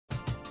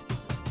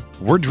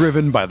We're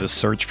driven by the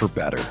search for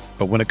better.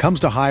 But when it comes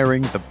to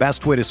hiring, the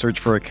best way to search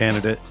for a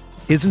candidate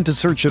isn't to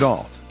search at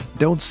all.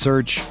 Don't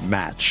search,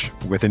 match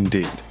with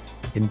Indeed.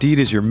 Indeed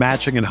is your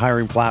matching and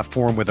hiring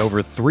platform with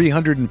over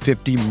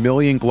 350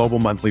 million global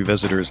monthly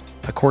visitors,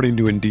 according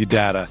to Indeed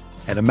data,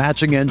 and a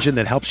matching engine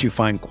that helps you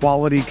find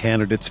quality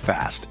candidates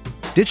fast.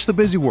 Ditch the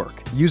busy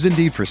work. Use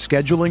Indeed for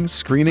scheduling,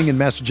 screening, and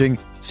messaging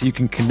so you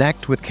can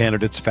connect with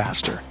candidates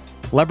faster.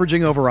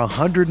 Leveraging over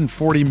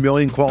 140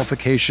 million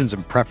qualifications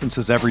and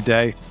preferences every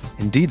day,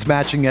 Indeed's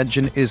matching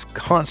engine is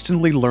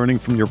constantly learning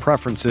from your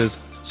preferences,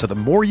 so the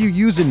more you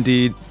use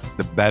Indeed,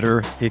 the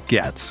better it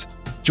gets.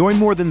 Join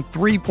more than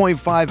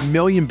 3.5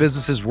 million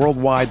businesses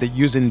worldwide that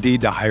use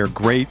Indeed to hire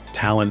great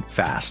talent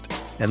fast.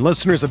 And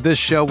listeners of this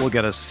show will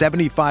get a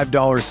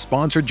 $75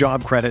 sponsored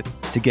job credit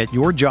to get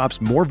your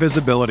jobs more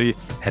visibility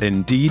at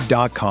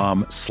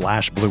Indeed.com/Blue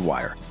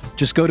Wire.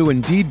 Just go to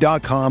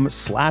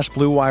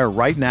Indeed.com/Blue Wire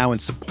right now and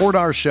support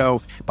our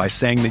show by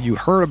saying that you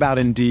heard about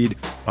Indeed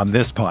on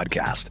this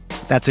podcast.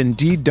 That's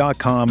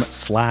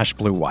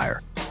Indeed.com/Blue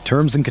Wire.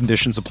 Terms and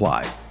conditions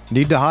apply.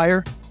 Need to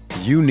hire?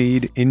 You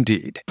need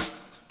Indeed.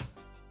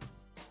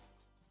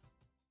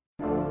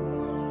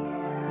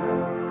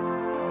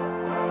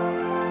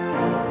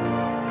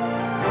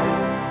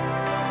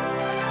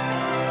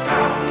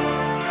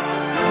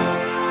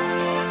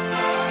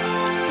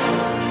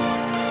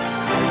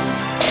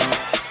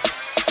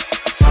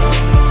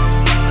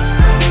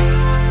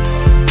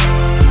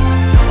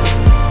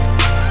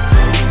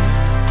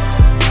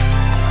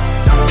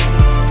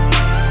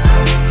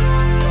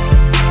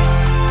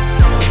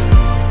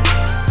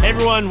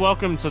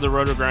 Welcome to the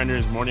Roto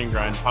Grinders Morning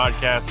Grind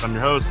Podcast. I'm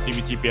your host,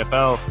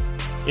 CBTPFL.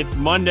 It's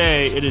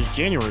Monday. It is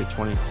January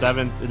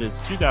 27th. It is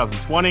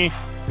 2020.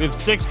 We have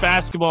 6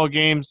 basketball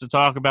games to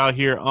talk about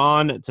here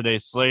on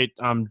today's slate.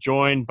 I'm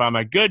joined by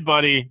my good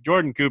buddy,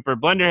 Jordan Cooper.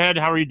 Blenderhead,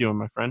 how are you doing,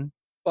 my friend?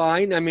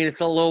 Fine. I mean,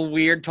 it's a little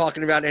weird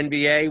talking about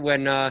NBA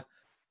when,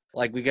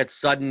 we get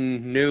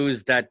sudden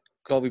news that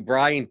Kobe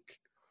Bryant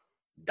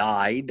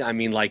died. I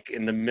mean, like,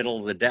 in the middle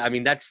of the day. I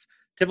mean, that's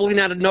typically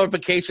not a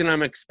notification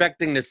I'm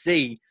expecting to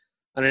see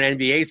on an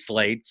NBA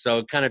slate, so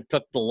it kind of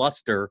took the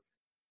luster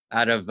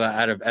out of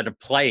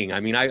playing. I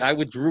mean, I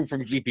withdrew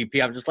from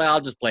GPP. I'm just like, I'll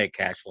just play a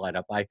cash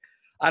lineup. I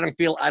don't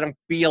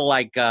feel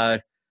like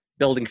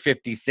building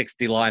 50,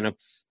 60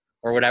 lineups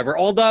or whatever.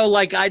 Although,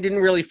 like, I didn't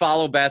really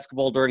follow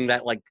basketball during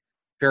that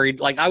period.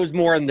 Like, I was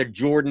more in the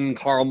Jordan,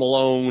 Karl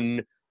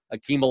Malone,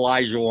 Akeem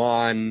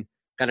Olajuwon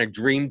kind of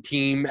dream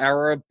team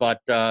era.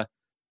 But I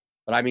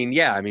mean,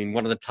 yeah, I mean,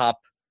 one of the top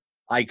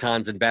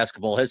icons in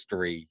basketball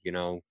history, you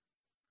know.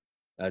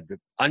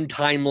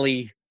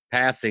 Untimely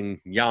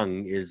passing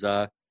young is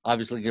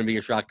obviously going to be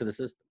a shock to the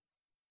system.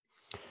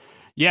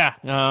 Yeah,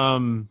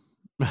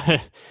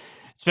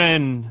 it's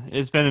been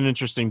an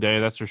interesting day,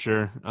 that's for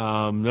sure.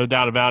 No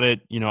doubt about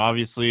it. You know,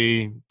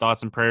 obviously,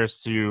 thoughts and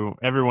prayers to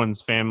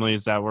everyone's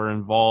families that were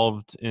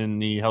involved in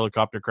the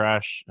helicopter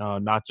crash,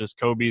 not just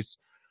Kobe's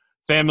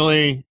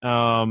family.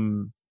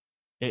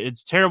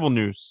 It's terrible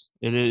news.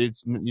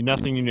 It's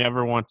nothing you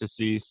never want to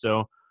see.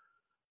 So.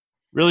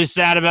 Really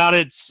sad about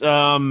it.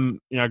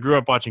 I grew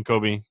up watching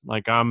Kobe.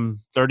 Like,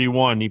 I'm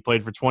 31. He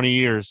played for 20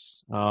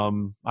 years.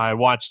 I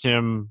watched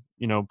him,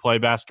 play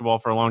basketball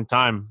for a long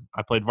time.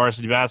 I played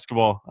varsity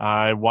basketball.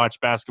 I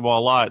watched basketball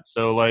a lot.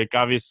 So, like,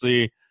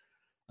 obviously,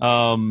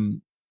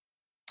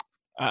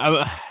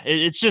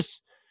 it's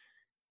just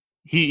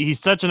he's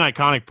such an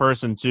iconic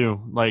person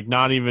too. Like,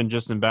 not even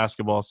just in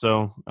basketball.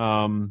 So,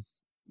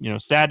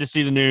 sad to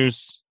see the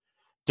news.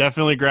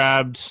 Definitely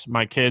grabbed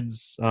my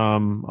kids a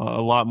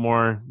lot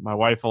more, my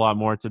wife a lot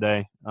more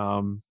today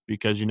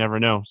because you never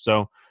know.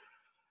 So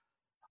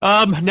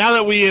now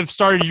that we have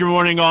started your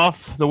morning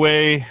off the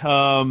way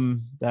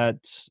that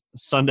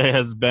Sunday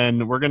has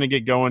been, we're going to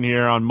get going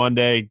here on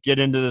Monday, get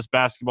into this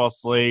basketball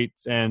slate.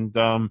 And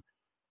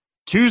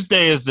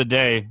Tuesday is the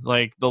day.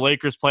 Like, the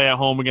Lakers play at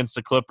home against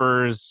the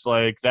Clippers.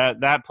 Like,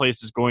 that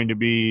place is going to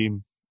be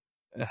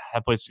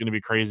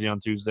crazy on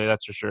Tuesday,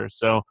 that's for sure.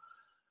 So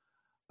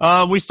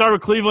we start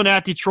with Cleveland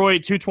at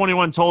Detroit,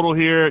 221 total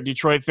here.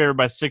 Detroit favored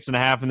by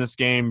 6.5 in this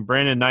game.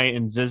 Brandon Knight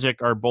and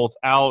Zizic are both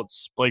out.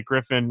 Blake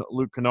Griffin,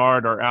 Luke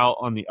Kennard are out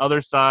on the other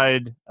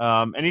side.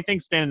 Anything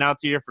standing out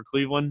to you for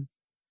Cleveland?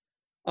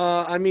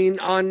 I mean,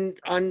 on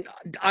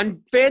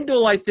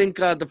FanDuel, I think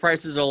the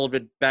prices are a little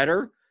bit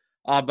better.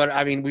 But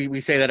I mean, we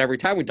say that every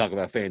time we talk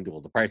about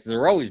FanDuel. The prices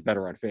are always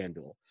better on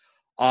FanDuel.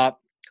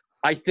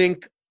 I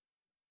think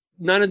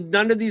none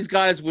of these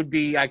guys would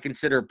be, I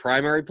consider,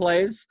 primary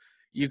plays.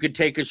 You could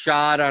take a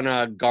shot on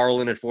a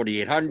Garland at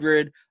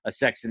 4,800, a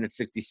Sexton at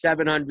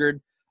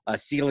 6,700, a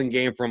ceiling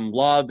game from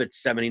Love at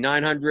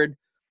 7,900.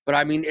 But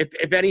I mean,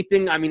 if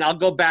anything, I mean, I'll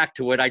go back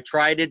to it. I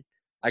tried it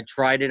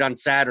on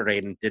Saturday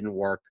and it didn't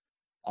work.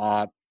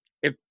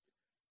 If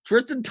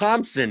Tristan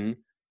Thompson,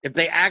 if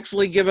they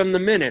actually give him the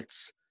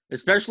minutes,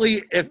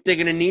 especially if they're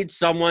going to need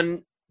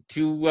someone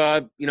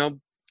to,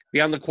 be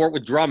on the court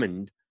with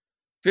Drummond,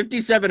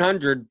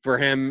 5,700 for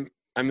him.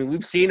 I mean,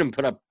 we've seen him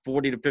put up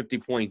 40 to 50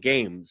 point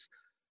games.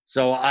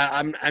 So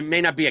I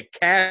may not be a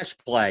cash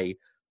play,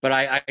 but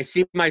I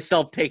see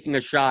myself taking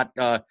a shot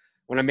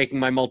when I'm making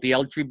my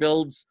multi-entry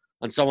builds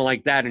on someone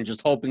like that and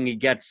just hoping he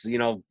gets,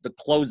 the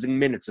closing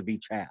minutes of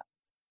each half.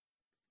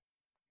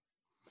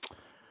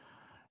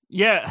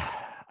 Yeah,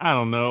 I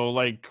don't know.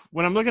 Like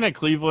when I'm looking at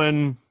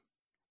Cleveland,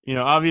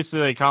 obviously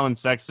like Colin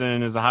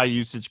Sexton is a high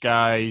usage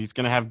guy. He's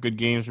going to have good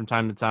games from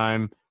time to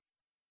time.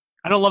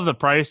 I don't love the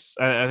price.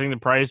 I think the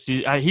price,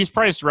 he's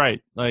priced right.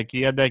 Like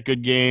he had that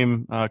good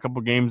game a couple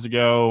games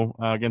ago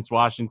against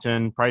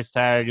Washington. Price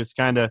tag is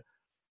kind of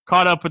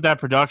caught up with that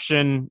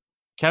production.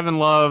 Kevin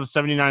Love,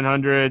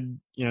 7,900.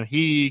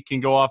 He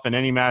can go off in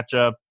any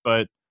matchup,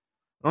 but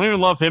I don't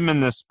even love him in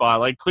this spot.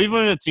 Like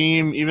Cleveland, a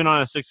team, even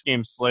on a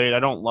 6-game slate,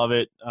 I don't love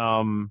it.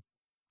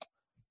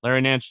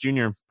 Larry Nance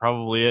Jr.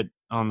 probably it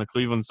on the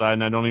Cleveland side,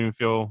 and I don't even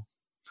feel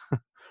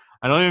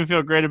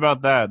great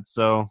about that.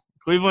 So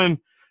Cleveland,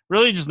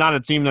 really just not a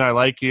team that I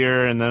like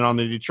here. And then on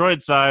the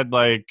Detroit side,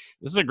 like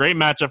this is a great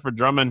matchup for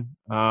Drummond.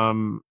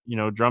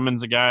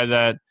 Drummond's a guy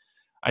that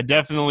I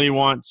definitely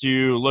want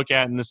to look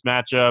at in this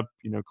matchup.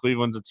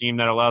 Cleveland's a team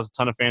that allows a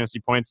ton of fantasy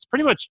points,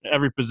 pretty much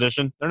every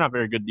position. They're not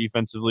very good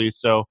defensively.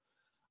 So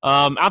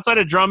outside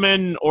of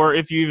Drummond, or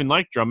if you even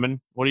like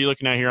Drummond, what are you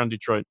looking at here on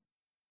Detroit?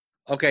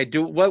 Okay,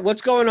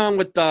 what's going on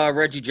with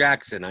Reggie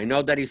Jackson? I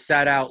know that he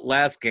sat out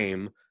last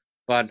game,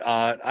 but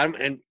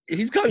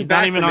he's coming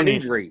back from an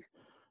injury.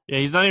 Yeah,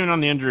 he's not even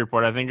on the injury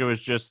report. I think it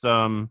was just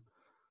paying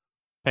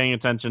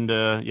attention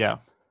to, yeah.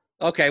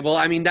 Okay, well,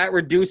 I mean, that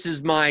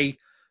reduces my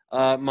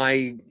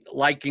my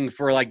liking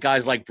for like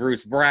guys like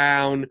Bruce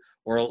Brown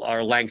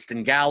or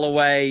Langston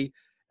Galloway.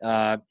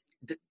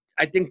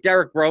 I think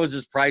Derrick Rose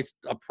is priced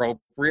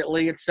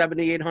appropriately at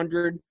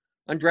 7,800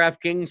 on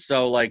DraftKings,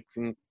 so like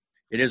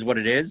it is what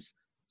it is.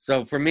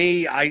 So for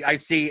me, I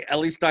see at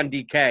least on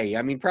DK.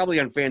 I mean, probably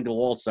on FanDuel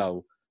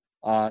also.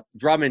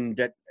 Drummond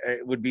that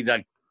would be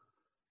the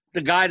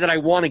guy that I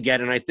want to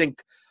get, and I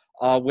think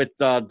with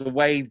the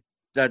way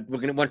that we're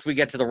gonna once we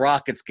get to the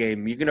Rockets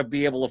game, you're gonna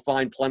be able to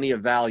find plenty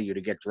of value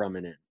to get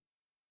Drummond in.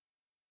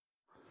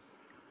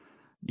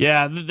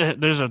 Yeah,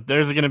 there's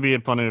going to be a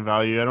plenty of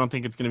value. I don't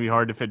think it's going to be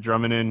hard to fit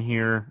Drummond in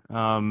here,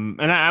 and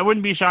I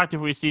wouldn't be shocked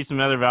if we see some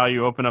other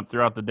value open up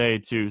throughout the day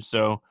too.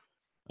 So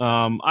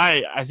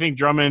I think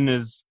Drummond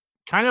is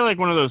kind of like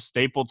one of those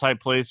staple type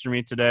plays for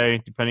me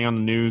today, depending on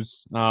the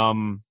news.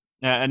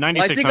 At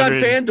 9,600. I think on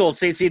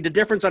FanDuel, see the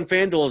difference on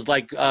FanDuel is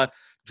like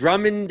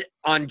Drummond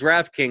on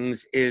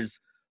DraftKings is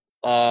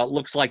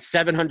looks like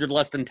 700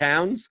 less than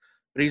Towns,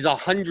 but he's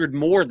 100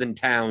 more than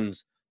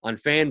Towns on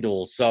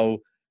FanDuel. So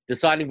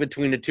deciding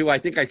between the two, I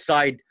think I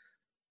side.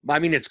 I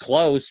mean, it's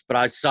close, but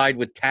I side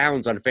with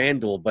Towns on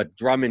FanDuel, but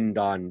Drummond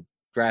on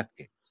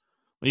DraftKings.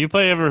 Well, you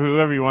play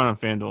whoever you want on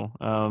FanDuel.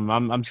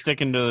 I'm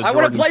sticking to. I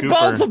want to play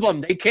both of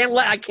them. They can't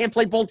I can't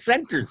play both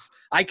centers.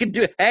 I can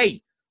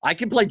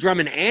play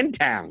Drummond and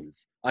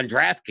Towns on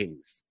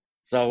DraftKings.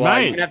 So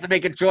you're gonna have to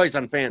make a choice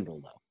on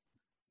FanDuel though.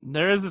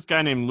 There is this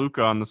guy named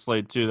Luka on the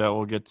slate too that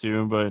we'll get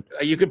to, but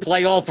you could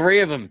play all three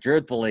of them.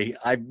 Truthfully,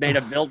 I've made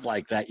a build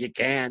like that. You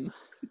can.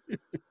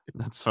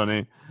 That's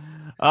funny.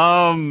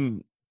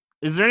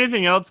 Is there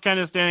anything else kind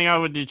of standing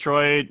out with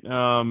Detroit?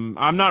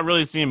 I'm not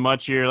really seeing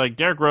much here. Like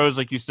Derrick Rose,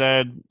 like you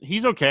said,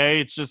 he's okay.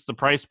 It's just the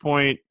price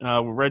point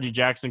with Reggie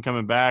Jackson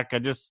coming back.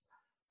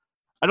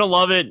 I don't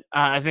love it.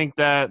 I think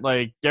that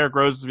like Derrick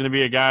Rose is going to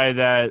be a guy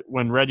that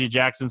when Reggie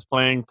Jackson's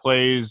playing,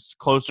 plays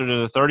closer to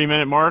the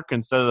 30-minute mark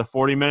instead of the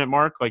 40-minute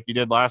mark like he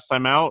did last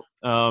time out.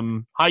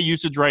 High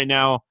usage right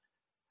now,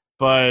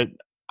 but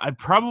I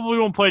probably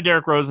won't play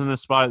Derrick Rose in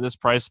this spot at this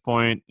price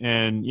point.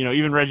 And,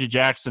 even Reggie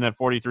Jackson at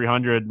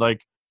 4,300,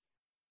 like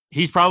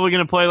he's probably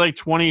going to play like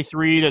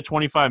 23 to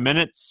 25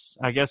 minutes.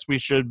 I guess we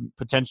should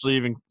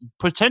potentially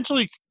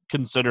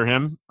consider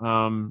him,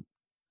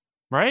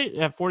 right,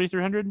 at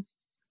 4,300?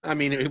 I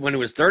mean, when it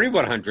was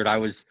 3,100, I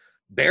was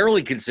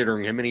barely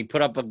considering him, and he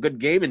put up a good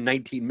game in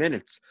 19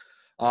 minutes.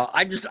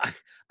 I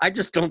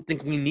just don't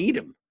think we need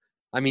him.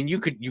 I mean, you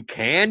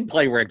can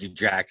play Reggie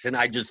Jackson.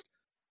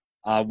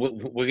 We're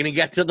going to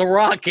get to the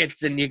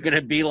Rockets, and you're going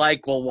to be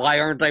like, well, why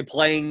aren't I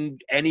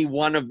playing any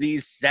one of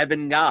these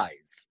 7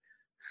 guys?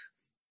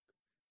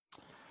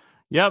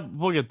 Yep,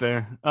 we'll get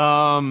there.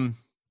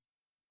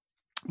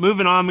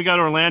 Moving on, we got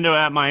Orlando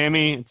at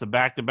Miami. It's a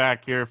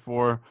back-to-back here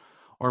for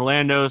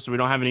Orlando, so we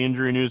don't have any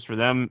injury news for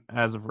them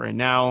as of right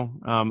now.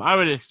 I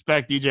would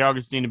expect DJ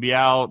Augustine to be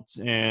out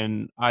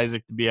and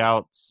Isaac to be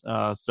out.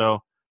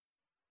 So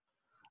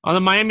on the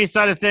Miami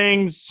side of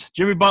things,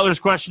 Jimmy Butler's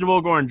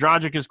questionable, Goran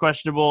Dragic is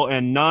questionable,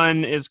 and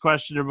Nunn is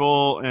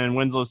questionable, and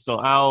Winslow's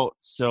still out.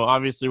 So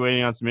obviously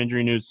waiting on some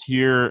injury news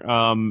here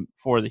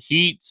for the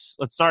Heat.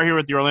 Let's start here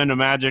with the Orlando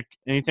Magic.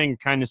 Anything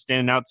kind of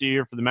standing out to you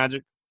here for the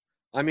Magic?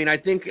 I mean, I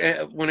think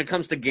when it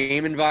comes to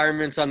game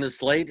environments on the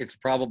slate, it's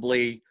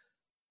probably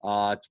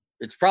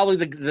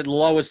the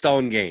lowest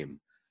owned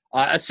game,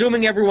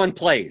 assuming everyone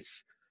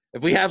plays.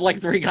 If we have like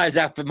 3 guys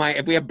out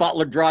if we have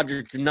Butler,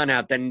 Dragic, and Nunn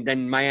out,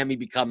 then Miami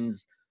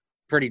becomes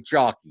pretty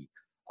chalky.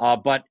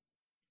 But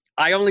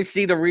I only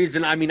see the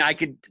reason. I mean,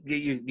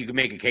 you could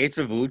make a case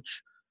for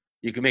Vooch.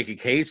 You can make a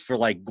case for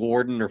like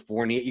Gordon or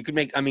Fournier. You could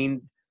make. I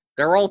mean,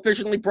 they're all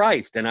efficiently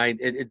priced, and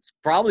it's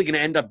probably going to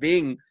end up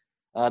being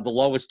the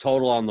lowest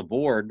total on the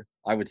board,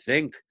 I would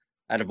think,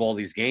 out of all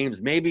these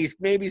games. Maybe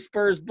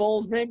Spurs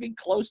Bulls, maybe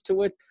close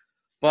to it,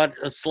 but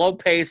a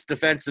slow-paced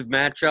defensive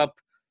matchup.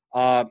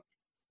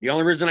 The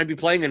only reason I'd be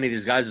playing any of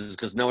these guys is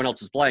because no one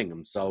else is playing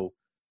them. So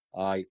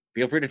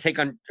feel free to take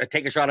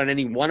a shot on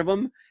any one of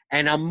them,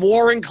 and I'm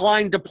more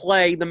inclined to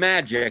play the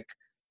Magic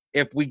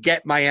if we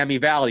get Miami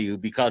value,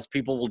 because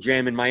people will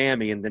jam in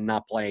Miami and then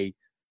not play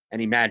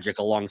any Magic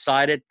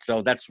alongside it.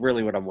 So that's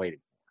really what I'm waiting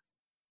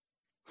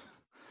for.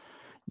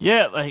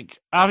 Yeah, like,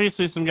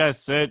 obviously some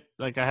guys sit.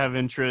 Like, I have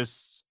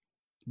interest.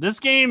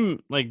 This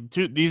game, like,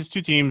 these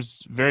two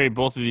teams,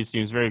 both of these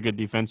teams, very good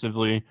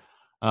defensively.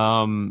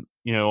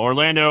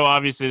 Orlando,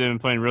 obviously, they've been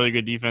playing really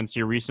good defense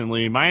here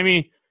recently.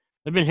 Miami,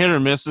 they've been hit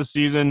or miss this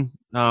season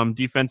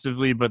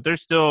defensively, but they're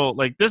still,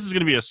 like, this is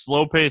going to be a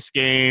slow-paced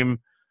game.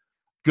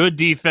 Good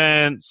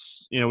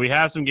defense. We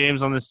have some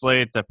games on the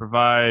slate that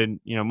provide,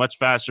 much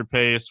faster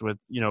pace with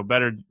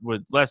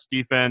less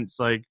defense.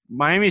 Like,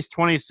 Miami's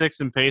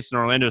 26th in pace and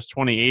Orlando's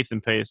 28th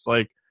in pace.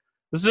 Like,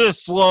 this is a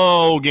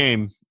slow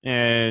game,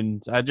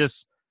 and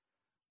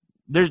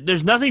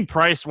there's nothing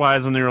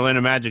price-wise on the Orlando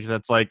Magic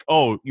that's like,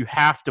 oh, you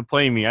have to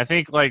play me. I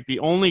think, like, the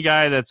only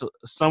guy that's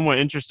somewhat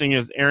interesting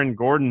is Aaron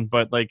Gordon,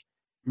 but, like,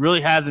 he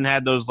really hasn't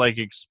had those, like,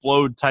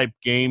 explode-type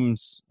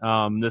games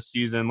this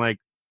season. Like,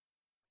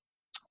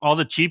 all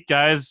the cheap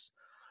guys,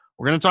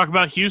 we're going to talk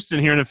about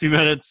Houston here in a few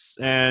minutes.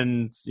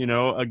 And,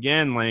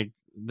 again, like,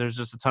 there's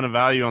just a ton of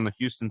value on the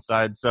Houston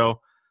side. So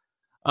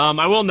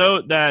I will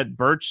note that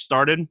Birch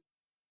started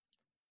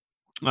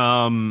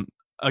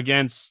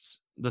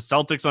against the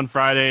Celtics on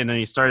Friday, and then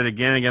he started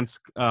again against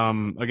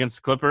the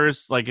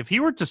Clippers. Like, if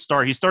he were to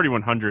start, he's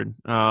 3,100.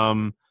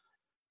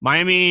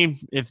 Miami,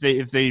 if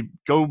they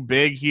go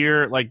big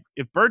here, like,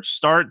 if Birch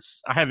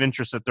starts, I have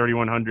interest at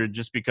 3,100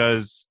 just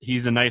because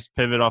he's a nice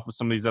pivot off of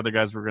some of these other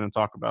guys we're going to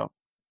talk about.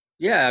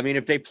 Yeah, I mean,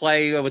 if they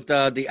play with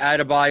the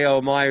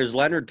Adebayo, Myers,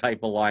 Leonard type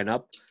of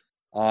lineup,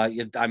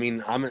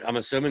 I'm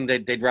assuming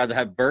they'd rather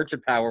have Birch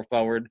at power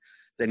forward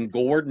than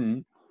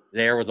Gordon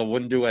there with a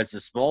Wundu as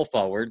a small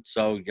forward.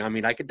 So, I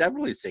mean, I could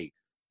definitely see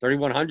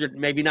 3,100,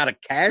 maybe not a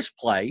cash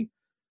play.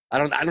 I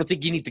don't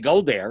think you need to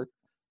go there.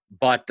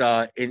 But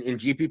in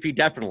GPP,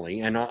 definitely.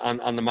 And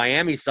on the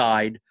Miami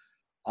side,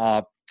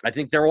 I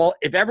think they're all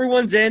 – if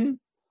everyone's in,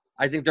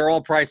 I think they're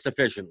all priced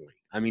efficiently.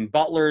 I mean,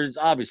 Butler's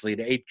obviously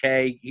the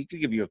 8K. He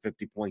could give you a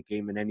 50-point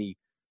game in any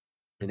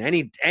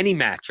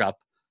matchup.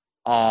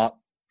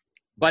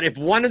 But if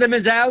one of them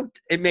is out,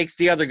 it makes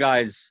the other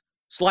guys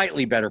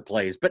slightly better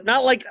plays, but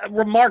not like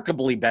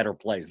remarkably better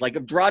plays. Like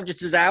if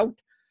Dragic is out,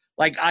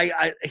 like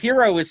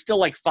Hero is still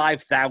like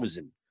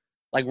 5,000.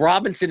 Like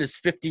Robinson is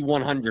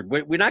 5,100.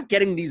 We're not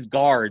getting these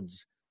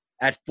guards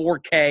at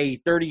 4K,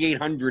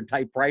 3,800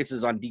 type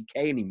prices on DK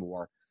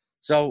anymore.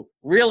 So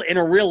in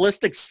a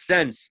realistic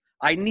sense,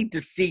 I need to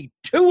see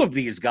two of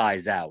these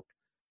guys out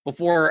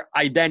before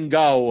I then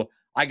go,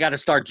 I got to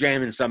start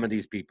jamming some of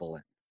these people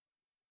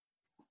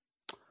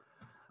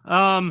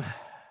in.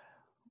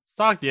 Let's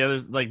talk the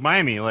others, like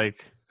Miami,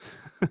 like,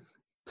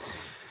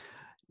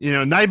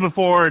 night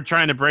before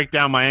trying to break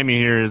down Miami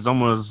here is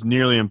almost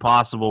nearly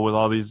impossible with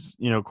all these,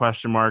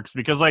 question marks,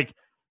 because like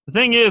the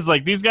thing is,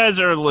 like, these guys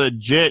are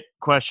legit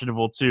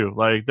questionable too.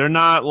 Like, they're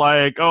not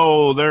like,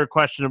 oh, they're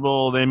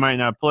questionable, they might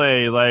not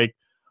play. Like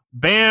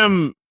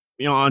Bam,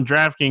 on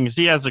DraftKings,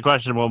 he has a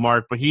questionable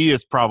mark, but he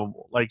is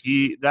probable. Like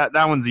that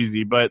one's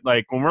easy. But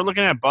like when we're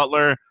looking at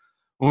Butler,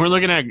 when we're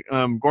looking at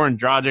Goran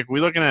Dragic, we're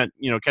looking at,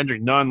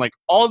 Kendrick Nunn, like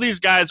all these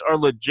guys are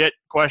legit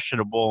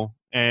questionable.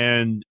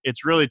 And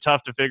it's really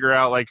tough to figure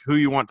out, like, who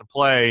you want to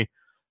play.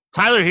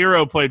 Tyler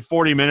Hero played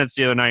 40 minutes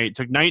the other night,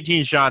 took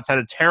 19 shots, had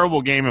a terrible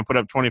game, and put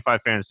up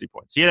 25 fantasy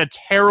points. He had a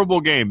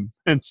terrible game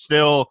and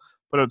still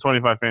put up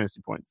 25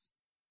 fantasy points.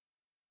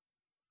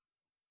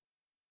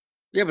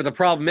 Yeah, but the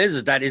problem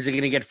is that isn't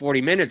going to get 40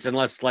 minutes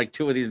unless, like,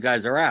 two of these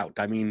guys are out.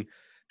 I mean,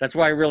 that's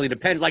why it really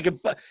depends. Like,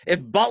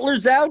 if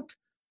Butler's out,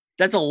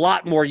 that's a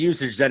lot more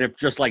usage than if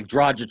just, like,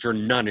 Dragic or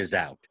Nunn is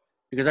out,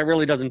 because that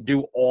really doesn't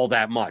do all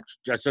that much.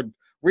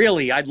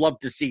 Really, I'd love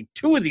to see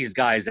two of these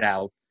guys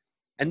out,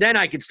 and then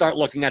I could start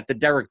looking at the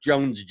Derek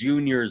Jones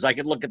Jr.'s. I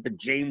could look at the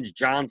James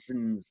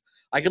Johnsons.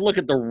 I could look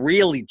at the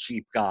really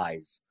cheap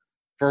guys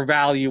for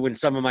value in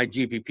some of my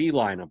GPP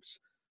lineups.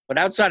 But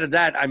outside of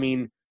that, I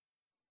mean,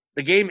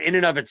 the game in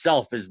and of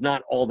itself is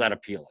not all that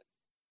appealing.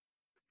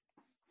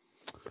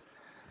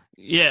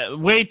 Yeah,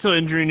 wait till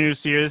injury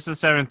news here. This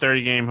is a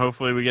 7:30 game.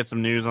 Hopefully we get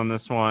some news on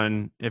this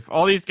one. If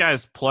all these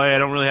guys play, I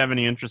don't really have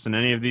any interest in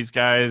any of these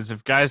guys.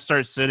 If guys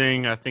start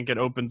sitting, I think it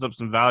opens up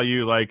some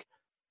value. Like,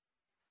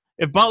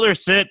 if Butler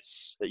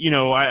sits,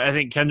 I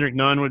think Kendrick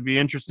Nunn would be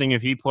interesting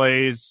if he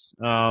plays.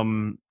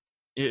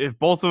 If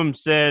both of them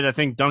sit, I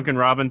think Duncan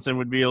Robinson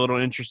would be a little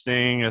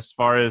interesting, as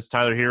far as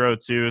Tyler Hero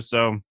too.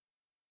 So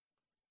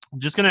I'm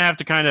just going to have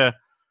to kind of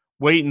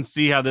wait and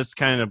see how this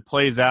kind of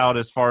plays out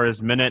as far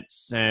as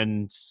minutes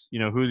and,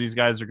 who these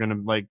guys are going to,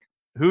 like,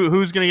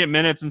 who's going to get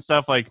minutes and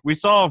stuff. Like, we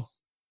saw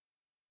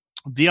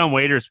Dion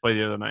Waiters play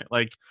the other night.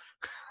 Like,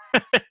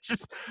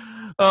 Just,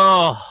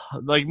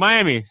 like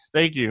Miami.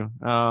 Thank you.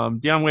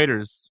 Deion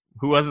Waiters,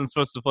 who wasn't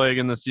supposed to play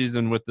again this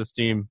season with this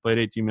team, played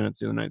 18 minutes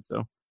the other night.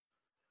 So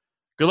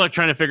good luck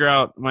trying to figure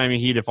out Miami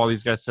Heat if all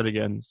these guys sit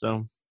again.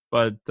 So,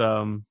 but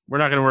we're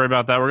not going to worry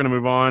about that. We're going to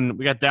move on.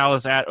 We got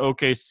Dallas at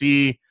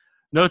OKC.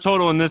 No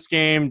total in this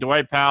game.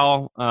 Dwight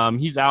Powell,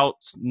 he's out.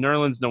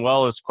 Nerlens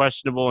Noel is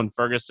questionable, and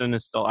Ferguson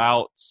is still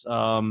out.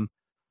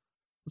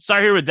 Let's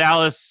start here with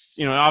Dallas.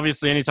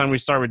 Obviously, anytime we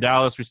start with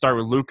Dallas, we start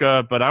with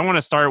Luka. But I want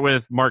to start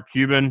with Mark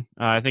Cuban.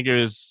 I think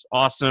it was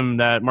awesome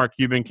that Mark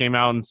Cuban came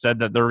out and said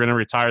that they were going to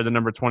retire the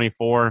number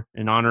 24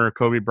 in honor of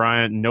Kobe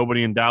Bryant, and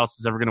nobody in Dallas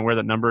is ever going to wear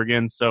that number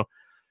again. So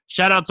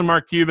shout out to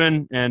Mark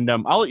Cuban, and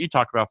I'll let you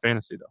talk about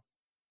fantasy, though.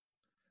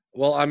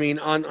 Well, I mean,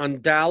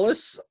 on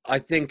Dallas, I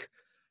think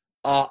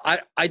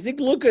I think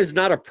Luka is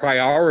not a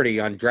priority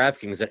on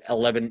DraftKings at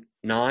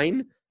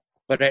 11-9,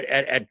 but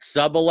at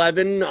sub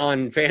 11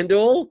 on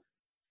FanDuel,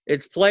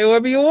 it's play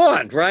whoever you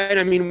want, right?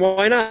 I mean,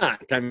 why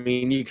not? I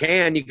mean, you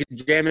can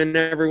jam in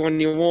everyone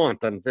you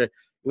want.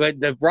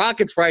 The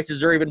Rockets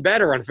prices are even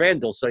better on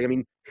FanDuel. So, I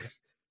mean,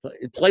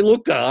 play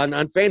Luka on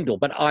FanDuel.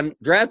 But on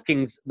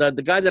DraftKings, the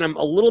guy that I'm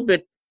a little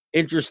bit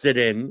interested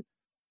in,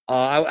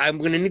 I'm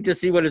going to need to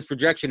see what his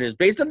projection is.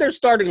 Based on their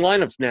starting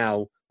lineups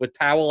now with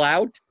Powell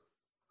out,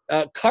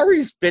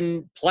 Curry's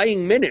been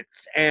playing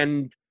minutes.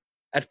 And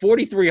at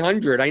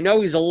 4,300, I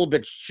know he's a little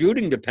bit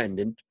shooting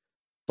dependent,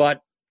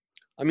 but,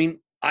 I mean,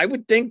 I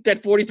would think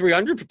that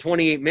 4,300 for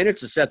 28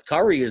 minutes of Seth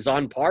Curry is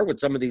on par with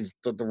some of the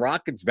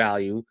Rockets'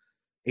 value.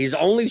 He's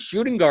only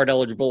shooting guard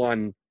eligible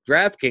on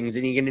DraftKings,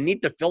 and you're going to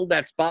need to fill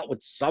that spot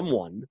with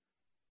someone.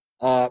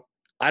 I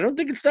don't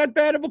think it's that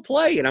bad of a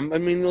play. And I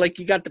mean, like,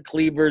 you got the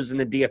Cleavers and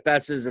the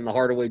DFSs and the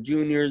Hardaway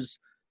Juniors.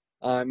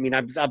 I mean,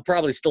 I'll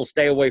probably still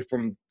stay away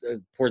from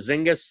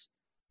Porzingis,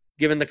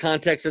 given the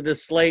context of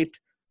this slate.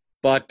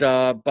 But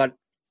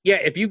yeah,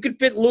 if you could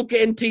fit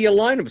Luka into your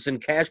lineups and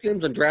cash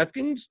games on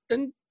DraftKings,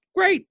 then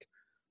great.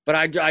 But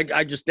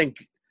I just think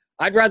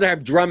I'd rather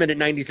have Drummond at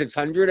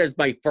 9,600 as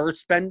my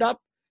first spend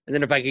up. And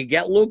then if I could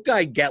get Luka,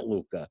 I get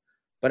Luka.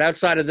 But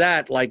outside of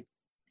that, like,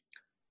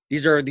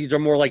 these are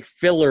more like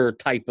filler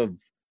type of,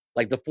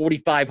 like, the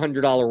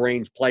 $4,500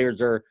 range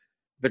players are,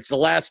 if it's the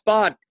last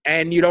spot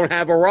and you don't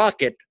have a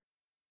Rocket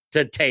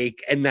to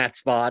take in that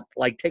spot,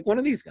 like, take one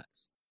of these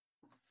guys.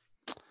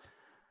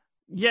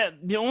 Yeah,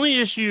 the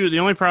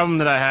only problem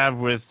that I have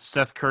with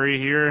Seth Curry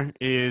here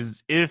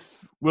is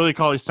if Willie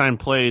Cauley-Stein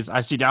plays,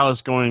 I see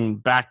Dallas going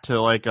back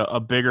to like a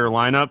bigger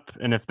lineup.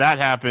 And if that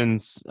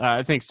happens,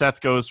 I think Seth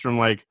goes from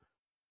like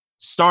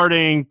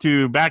starting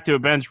to back to a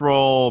bench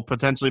role,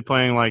 potentially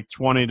playing like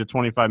 20 to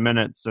 25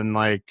 minutes. And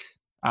like,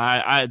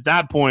 I at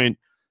that point,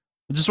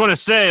 I just want to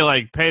say,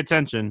 like, pay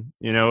attention.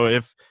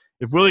 If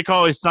Willie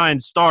Cauley-Stein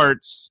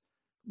starts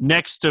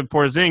next to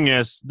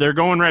Porzingis, they're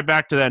going right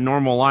back to that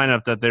normal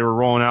lineup that they were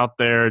rolling out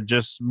there,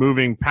 just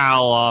moving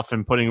Powell off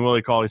and putting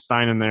Willie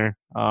Cauley-Stein in there.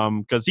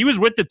 Because he was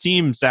with the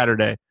team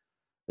Saturday.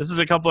 This is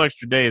a couple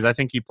extra days. I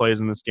think he plays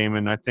in this game,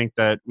 and I think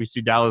that we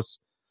see Dallas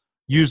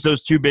use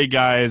those two big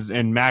guys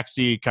and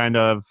Maxey kind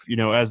of,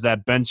 as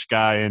that bench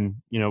guy and,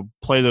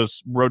 play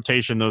those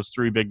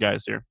three big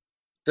guys here.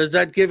 Does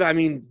that give, I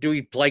mean, do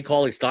we play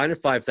Cauley-Stein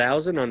at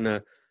 5,000 on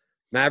the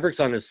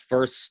Mavericks on his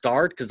first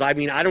start? Because, I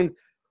mean, I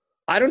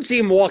don't see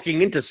him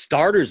walking into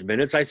starters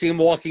minutes. I see him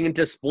walking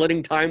into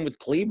splitting time with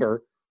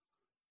Kleber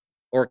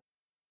or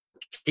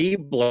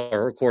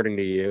Keebler, according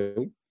to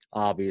you,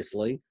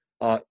 obviously.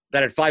 That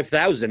at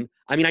 5,000,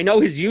 I mean, I know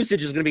his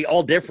usage is going to be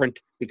all different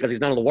because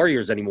he's not on the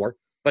Warriors anymore.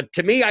 But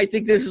to me, I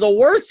think this is a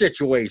worse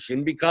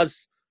situation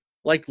because,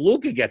 like,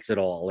 Luka gets it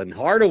all and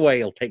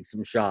Hardaway will take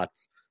some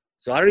shots.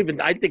 So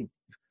I think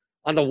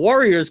on the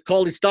Warriors,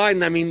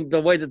 Cauley-Stein, I mean,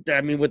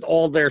 with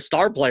all their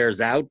star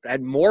players out,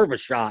 had more of a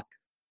shot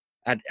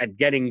at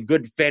getting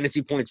good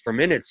fantasy points per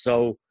minute.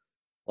 So,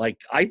 like,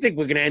 I think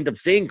we're going to end up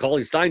seeing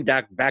Cauley-Stein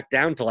back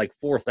down to like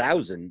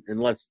 4,000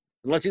 unless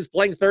he's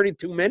playing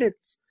 32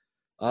 minutes.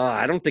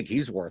 I don't think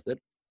he's worth it.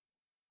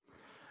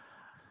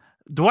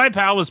 Dwight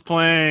Powell was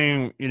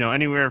playing,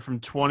 anywhere from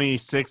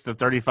 26 to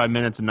 35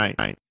 minutes a night.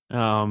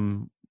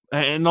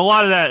 And a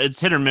lot of that,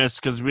 it's hit or miss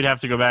because we'd have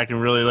to go back and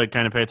really like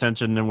kind of pay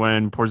attention to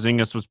when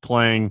Porzingis was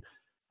playing.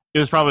 It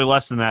was probably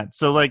less than that.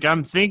 So, like,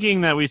 I'm thinking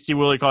that we see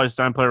Willie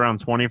Cauley-Stein play around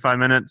 25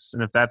 minutes.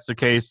 And if that's the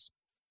case,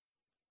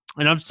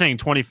 and I'm saying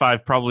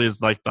 25 probably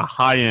is like the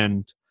high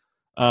end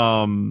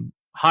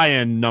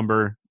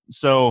number.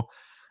 So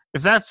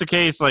if that's the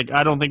case, like,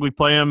 I don't think we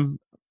play him.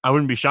 I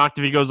wouldn't be shocked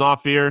if he goes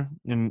off here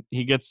and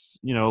he gets,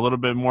 a little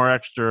bit more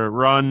extra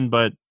run,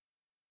 but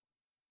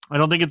I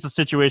don't think it's a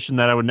situation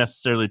that I would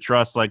necessarily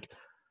trust. Like,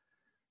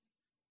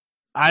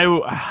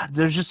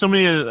 there's just so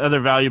many other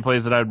value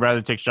plays that I'd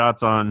rather take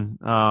shots on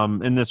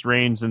in this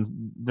range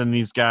than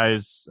these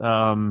guys.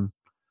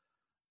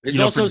 It's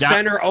also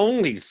center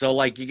only, so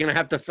like you're gonna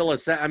have to fill a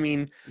set. I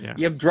mean, yeah.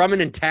 You have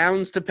Drummond and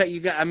Towns to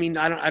pay.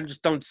 I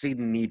just don't see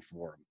the need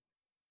for him.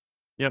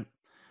 Yep.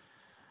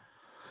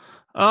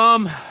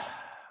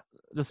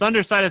 The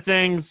Thunder side of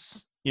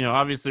things,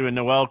 obviously with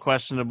Noel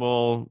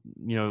questionable,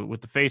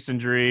 with the face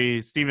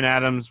injury, Steven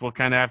Adams, we'll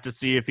kind of have to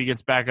see if he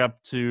gets back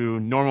up to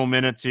normal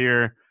minutes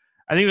here.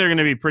 I think they're going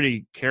to be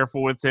pretty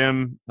careful with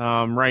him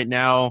right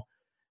now.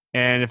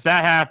 And if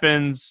that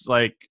happens,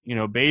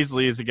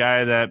 Baisley is a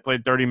guy that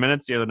played 30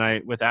 minutes the other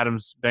night with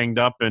Adams banged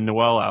up and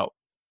Noel out.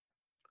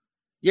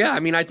 Yeah,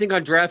 I mean, I think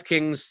on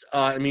DraftKings,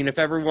 if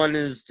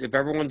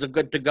everyone's a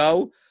good to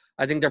go,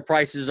 I think their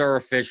prices are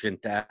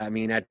efficient. I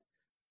mean,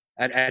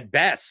 at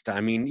best,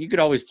 I mean, you could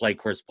always play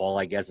Chris Paul,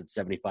 I guess, at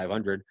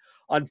 7,500.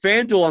 On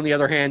FanDuel, on the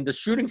other hand,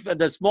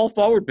 the small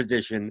forward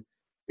position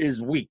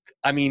is weak.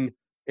 I mean,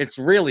 it's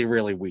really,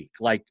 really weak.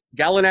 Like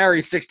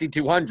Gallinari's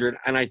 6,200,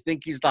 and I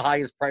think he's the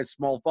highest priced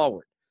small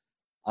forward.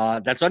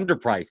 That's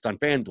underpriced on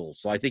FanDuel,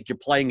 so I think you're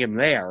playing him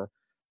there.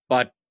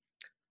 But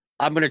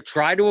I'm going to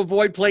try to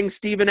avoid playing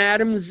Steven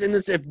Adams in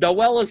this. If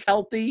Noel is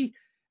healthy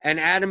and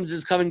Adams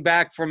is coming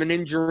back from an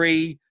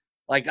injury,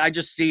 I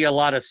just see a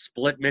lot of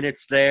split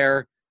minutes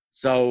there.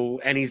 So,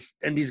 and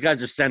these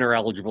guys are center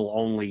eligible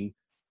only.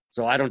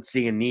 So I don't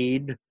see a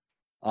need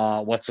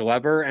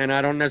whatsoever. And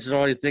I don't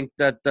necessarily think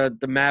that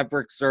the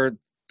Mavericks are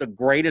the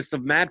greatest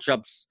of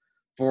matchups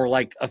for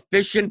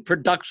efficient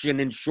production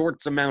in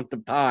short amount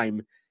of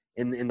time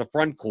in the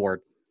front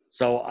court.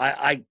 So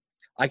I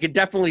could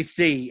definitely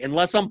see,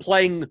 unless I'm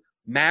playing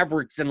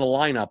Mavericks in the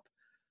lineup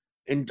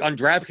on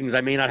DraftKings,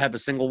 I may not have a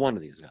single one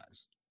of these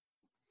guys.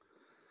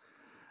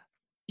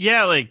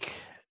 Yeah,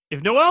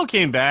 if Noel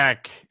came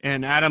back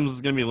and Adams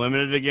is going to be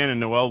limited again and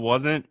Noel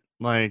wasn't,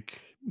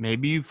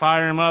 maybe you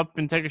fire him up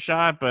and take a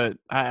shot, but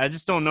I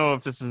just don't know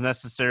if this is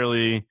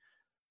necessarily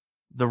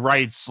the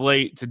right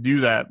slate to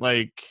do that.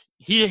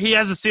 He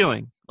has a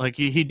ceiling.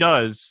 He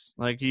does.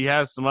 He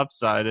has some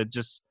upside. It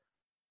just,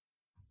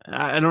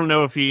 I don't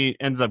know if he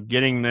ends up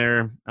getting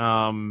there.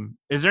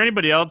 Is there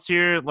anybody else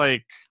here,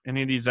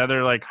 any of these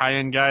other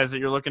high-end guys that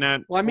you're looking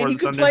at? Well, I mean, you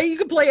could play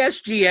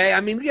SGA.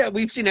 I mean, yeah,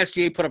 we've seen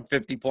SGA put up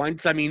 50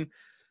 points.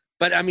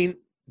 But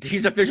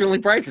he's efficiently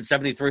priced at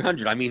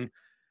 7,300. I mean,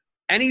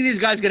 any of these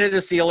guys get hit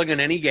the ceiling in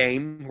any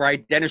game,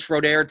 right? Dennis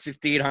Schroeder at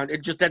 6,800.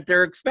 It's just that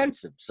they're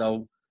expensive.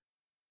 So,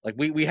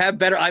 we have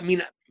better. I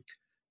mean,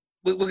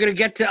 we're gonna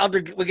get to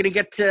other. We're gonna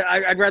get to.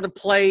 I'd rather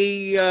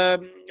play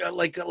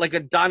like a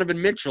Donovan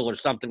Mitchell or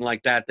something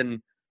like that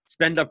than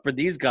spend up for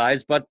these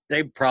guys. But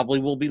they probably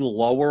will be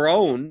lower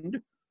owned.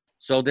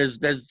 So there's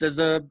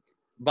a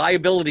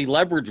viability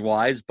leverage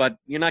wise, but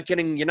you're not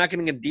getting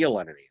a deal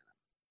on any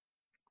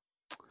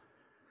of them.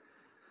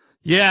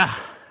 Yeah,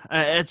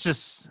 it's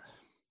just.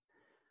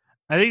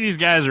 I think these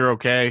guys are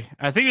okay.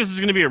 I think this is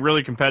going to be a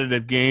really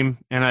competitive game,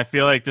 and I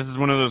feel like this is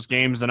one of those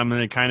games that I'm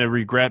going to kind of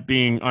regret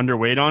being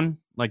underweight on,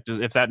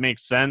 if that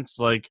makes sense.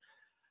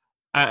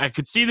 I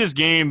could see this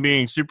game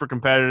being super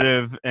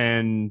competitive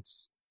and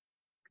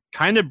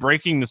kind of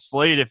breaking the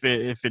slate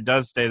if it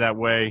does stay that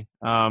way.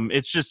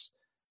 It's just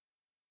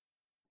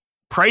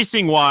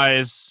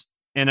pricing-wise,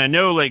 and I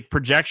know,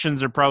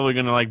 projections are probably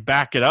going to,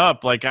 back it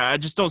up. I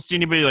just don't see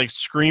anybody,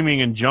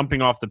 screaming and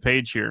jumping off the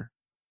page here.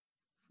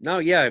 No,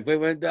 yeah.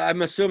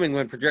 I'm assuming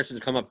when projections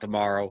come up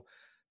tomorrow,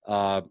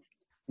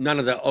 none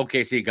of the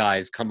OKC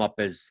guys come up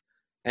as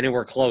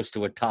anywhere close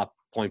to a top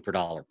point per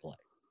dollar play.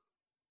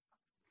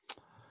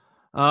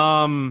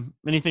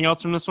 Anything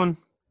else from this one?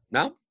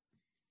 No.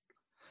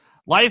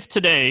 Life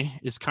today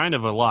is kind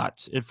of a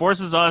lot. It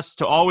forces us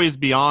to always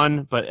be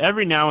on, but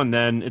every now and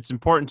then it's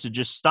important to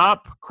just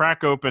stop,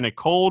 crack open a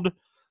cold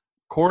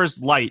Coors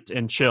Light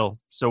and chill.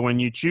 So when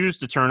you choose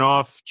to turn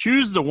off,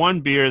 choose the one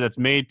beer that's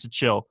made to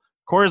chill.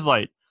 Coors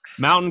Light.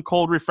 Mountain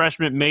cold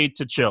refreshment made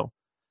to chill.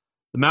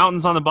 The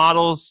mountains on the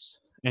bottles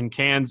and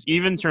cans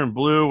even turn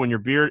blue when your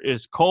beer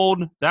is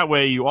cold. That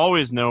way you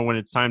always know when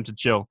it's time to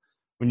chill.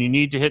 When you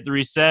need to hit the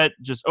reset,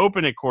 just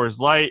open a Coors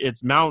Light.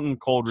 Its mountain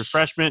cold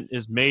refreshment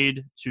is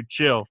made to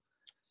chill.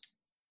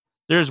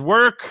 There's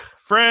work,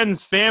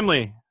 friends,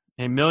 family,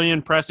 a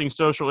million pressing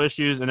social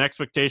issues and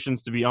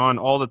expectations to be on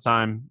all the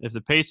time. If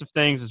the pace of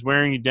things is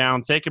wearing you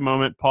down, take a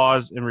moment,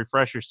 pause, and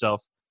refresh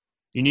yourself.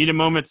 You need a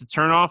moment to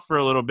turn off for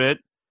a little bit.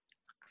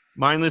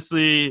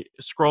 Mindlessly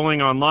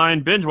scrolling online,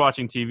 binge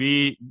watching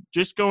TV,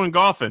 just going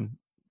golfing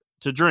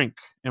to drink.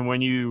 And when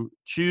you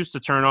choose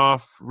to turn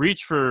off,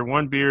 reach for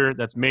one beer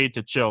that's made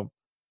to chill.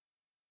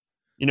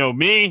 You know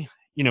me,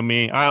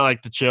 I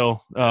like to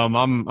chill.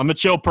 I'm a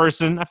chill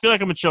person. I feel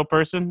like I'm a chill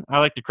person. I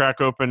like to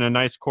crack open a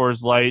nice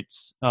Coors Light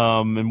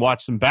and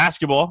watch some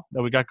basketball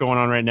that we got going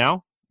on right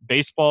now.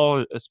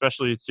 Baseball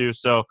especially too.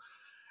 So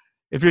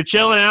if you're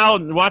chilling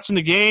out and watching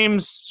the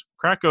games,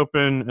 crack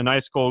open a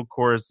nice cold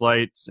Coors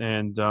Light,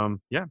 and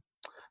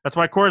that's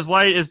why Coors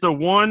Light is the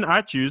one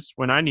I choose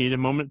when I need a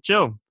moment to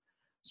chill.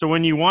 So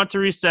when you want to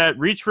reset,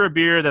 reach for a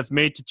beer that's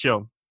made to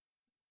chill.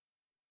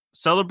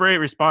 Celebrate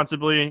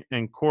responsibly,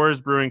 and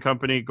Coors Brewing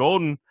Company,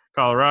 Golden,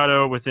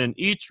 Colorado, within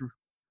each.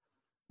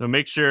 So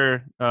make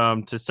sure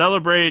to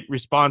celebrate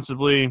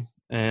responsibly,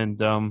 and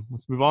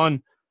let's move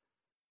on.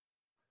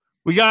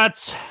 We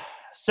got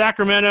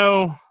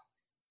Sacramento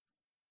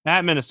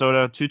at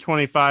Minnesota,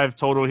 225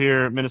 total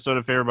here.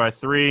 Minnesota favored by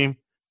 3.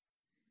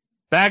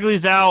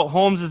 Bagley's out.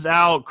 Holmes is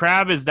out.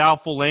 Crab is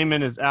doubtful.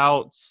 Lehman is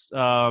out.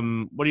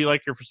 What do you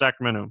like here for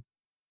Sacramento?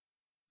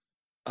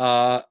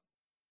 I'm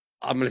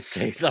going to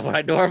say what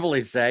I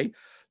normally say.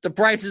 The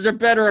prices are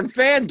better on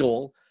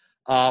FanDuel.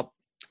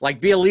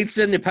 Like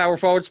Bielitsa in the power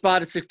forward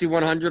spot at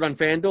 6,100 on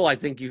FanDuel. I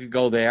think you could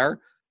go there.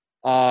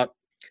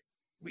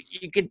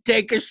 You could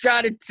take a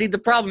shot at. See, the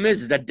problem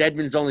is that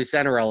Dedmon's only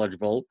center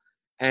eligible,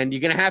 and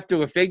you're going to have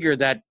to figure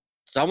that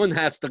someone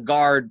has to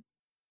guard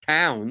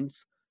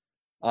Towns.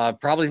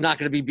 Probably not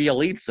going to be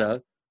Bielitsa.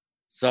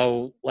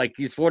 So, like,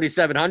 he's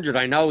 4,700.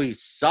 I know he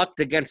sucked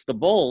against the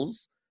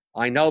Bulls.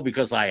 I know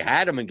because I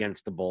had him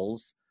against the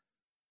Bulls.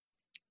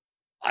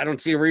 I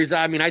don't see a reason.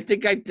 I mean, I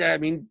think it's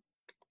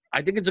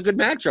a good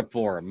matchup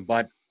for him,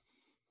 but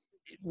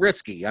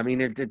risky. I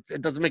mean,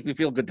 it doesn't make me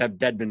feel good to have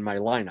Dedmon in my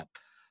lineup.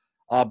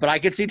 But I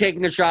could see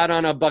taking a shot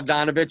on a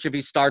Bogdanovic if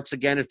he starts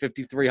again at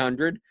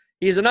 5,300.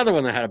 He's another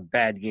one that had a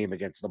bad game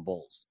against the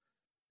Bulls.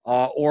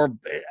 Or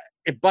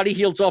if Buddy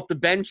Hield's off the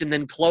bench and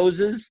then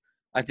closes,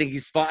 I think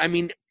he's fine. I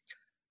mean,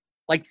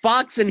 like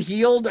Fox and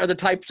Hield are the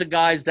types of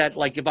guys that,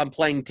 like, if I'm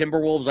playing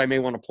Timberwolves, I may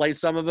want to play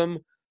some of them.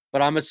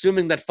 But I'm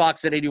assuming that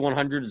Fox at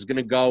 8,100 is going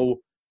to go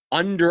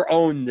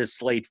under-own this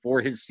slate for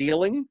his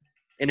ceiling.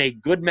 In a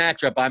good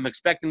matchup, I'm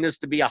expecting this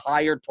to be a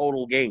higher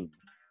total game.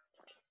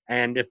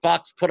 And if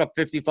Fox put up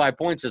 55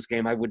 points this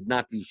game, I would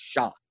not be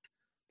shocked.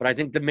 But I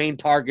think the main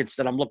targets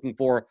that I'm looking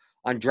for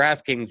on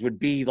DraftKings would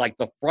be like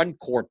the front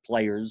court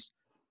players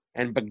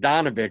and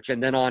Bogdanovic.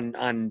 And then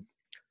on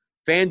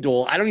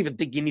FanDuel, I don't even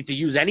think you need to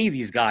use any of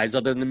these guys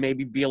other than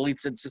maybe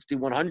Bielitsa at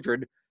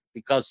 6,100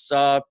 because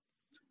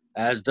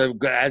as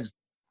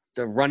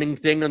the running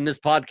thing on this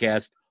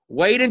podcast,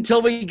 wait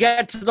until we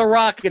get to the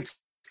Rockets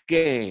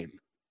game.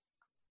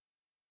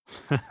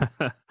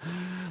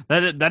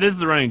 That is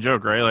the running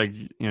joke, right? Like,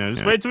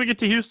 just wait till we get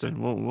to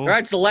Houston. We'll All right,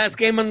 it's the last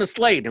game on the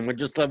slate, and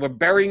we're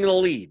burying the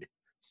lead.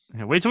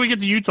 Yeah, wait till we get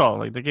to Utah.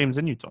 Like, the game's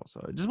in Utah,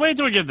 so just wait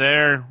till we get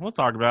there. We'll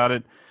talk about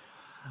it.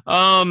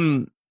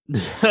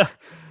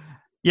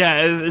 Yeah,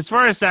 as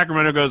far as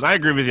Sacramento goes, I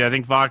agree with you. I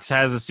think Fox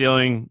has a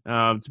ceiling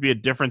to be a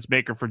difference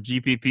maker for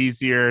GPPs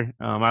here.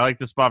 I like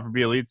the spot for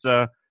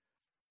Bielitsa.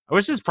 I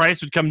wish his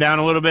price would come down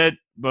a little bit,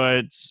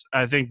 but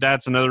I think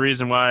that's another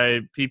reason why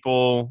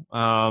people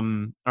are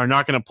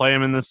not going to play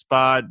him in this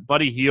spot.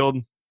 Buddy Hield,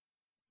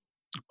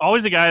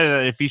 always a guy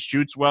that if he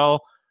shoots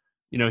well,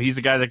 he's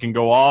a guy that can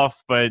go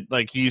off, but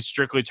like he's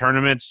strictly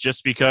tournaments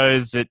just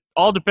because it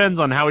all depends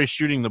on how he's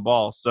shooting the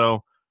ball.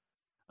 So,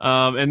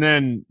 and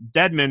then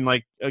Dedmon,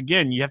 like,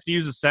 again, you have to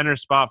use a center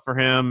spot for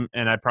him,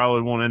 and I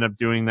probably won't end up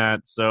doing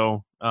that.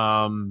 So,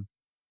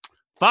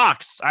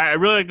 Fox, I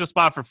really like the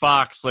spot for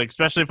Fox, like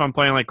especially if I'm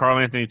playing like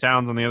Karl-Anthony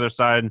Towns on the other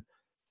side,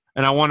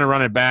 and I want to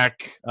run it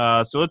back.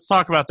 So let's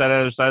talk about that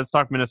other side. Let's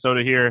talk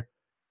Minnesota here.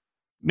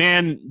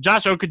 Man,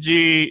 Josh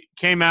Okogie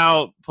came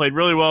out, played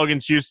really well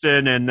against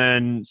Houston, and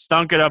then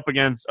stunk it up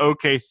against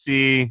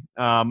OKC.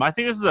 I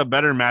think this is a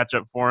better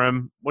matchup for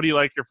him. What do you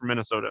like here for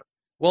Minnesota?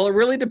 Well, it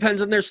really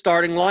depends on their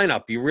starting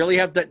lineup. You really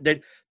have that.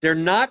 They're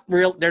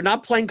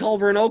not playing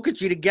Culver and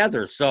Okogie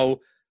together.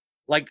 So,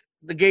 like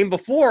the game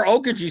before,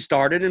 Okogie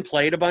started and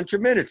played a bunch of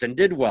minutes and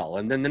did well.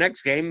 And then the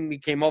next game, he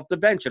came off the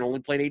bench and only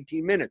played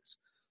 18 minutes.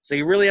 So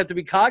you really have to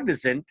be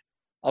cognizant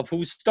of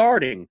who's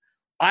starting.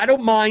 I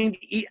don't mind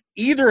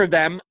either of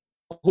them,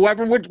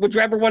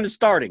 whichever one is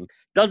starting.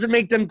 Doesn't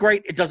make them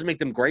great. It doesn't make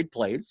them great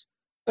plays,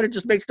 but it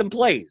just makes them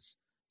plays.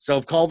 So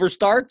if Culver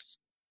starts,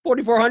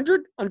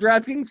 4,400 on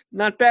DraftKings,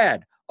 not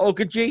bad.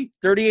 Okogie,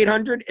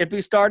 3,800 if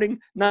he's starting,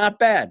 not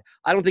bad.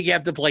 I don't think you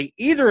have to play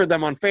either of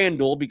them on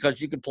FanDuel because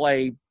you could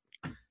play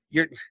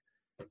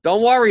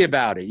don't worry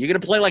about it. You're going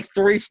to play like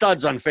 3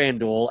 studs on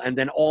FanDuel and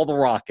then all the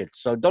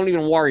Rockets. So don't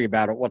even worry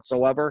about it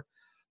whatsoever.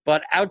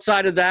 But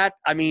outside of that,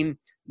 I mean,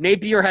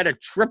 Napier had a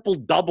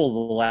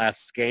triple-double the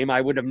last game. I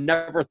would have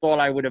never thought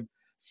I would have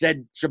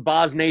said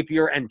Shabazz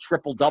Napier and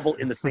triple-double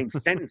in the same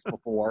sentence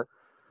before.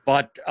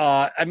 But,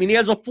 I mean, he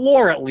has a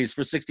floor at least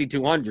for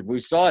 6,200.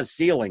 We saw his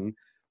ceiling.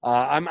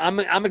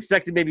 I'm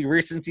expecting maybe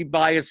recency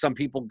bias.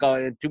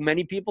 Too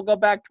many people go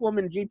back to him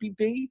in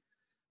GPP.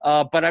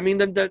 But I mean,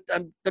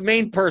 the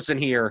main person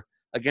here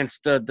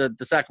against the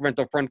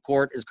Sacramento front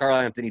court is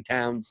Karl-Anthony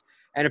Towns.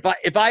 And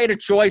if I had a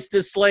choice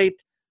this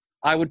slate,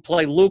 I would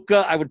play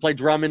Luka, I would play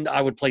Drummond,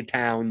 I would play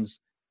Towns.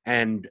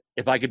 And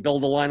if I could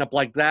build a lineup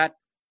like that,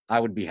 I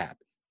would be happy.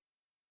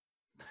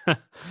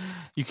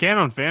 You can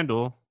on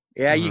FanDuel.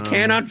 Yeah, you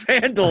can on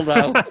FanDuel,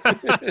 though.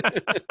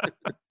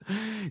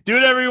 Do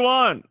whatever you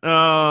want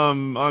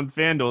on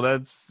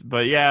FanDuel.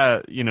 But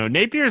yeah,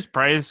 Napier's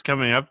price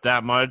coming up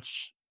that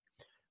much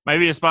might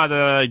be a spot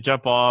that I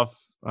jump off.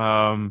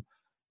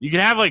 You can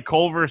have like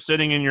Culver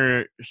sitting in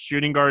your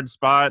shooting guard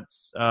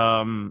spots.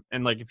 And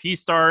like if he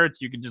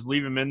starts, you can just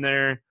leave him in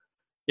there.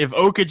 If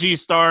Okogie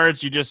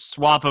starts, you just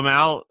swap him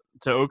out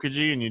to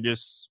Okogie and you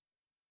just,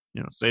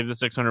 save the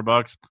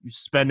 $600, you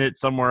spend it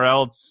somewhere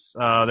else.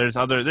 There's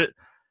so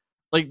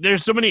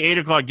many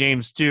 8:00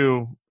 games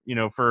too,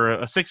 for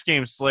a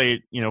 6-game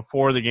slate,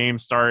 4 of the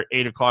games start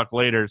 8:00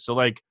 later. So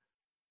like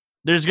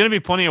there's going to be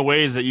plenty of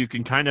ways that you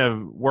can kind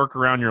of work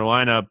around your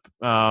lineup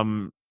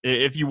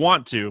if you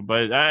want to.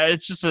 But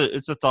it's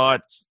a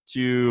thought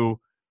to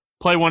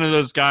play one of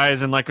those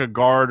guys in like a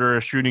guard or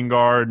a shooting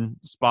guard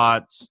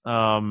spots.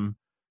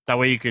 That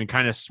way you can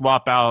kind of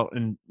swap out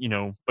and,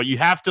 but you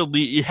have to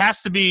it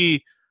has to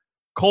be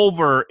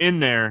Culver in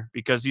there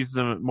because he's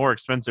the more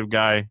expensive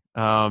guy.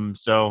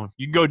 So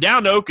you can go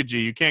down to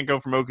Okaji. You can't go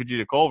from Okaji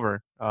to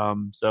Culver.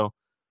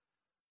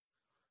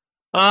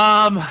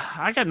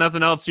 I got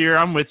nothing else here.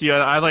 I'm with you.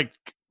 I like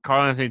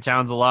Karl-Anthony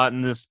Towns a lot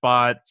in this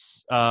spot.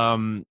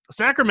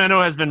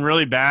 Sacramento has been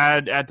really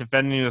bad at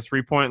defending the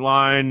three-point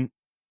line.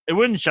 It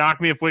wouldn't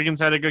shock me if Wiggins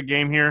had a good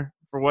game here,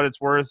 for what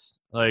it's worth.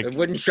 Like, it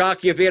wouldn't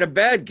shock you if he had a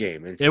bad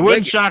game. It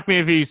wouldn't shock me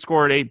if he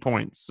scored 8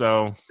 points.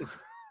 So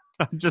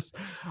I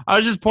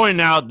was just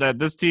pointing out that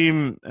this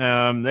team,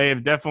 they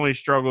have definitely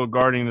struggled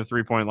guarding the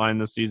three-point line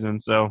this season.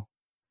 So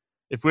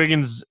if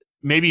Wiggins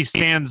maybe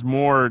stands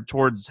more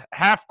towards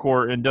half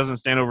court and doesn't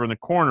stand over in the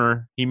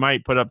corner, he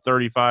might put up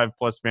 35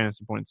 plus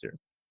fantasy points here.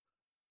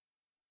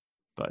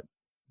 But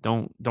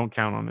don't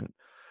count on it.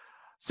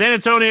 San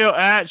Antonio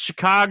at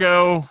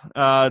Chicago,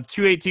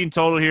 218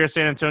 total here.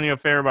 San Antonio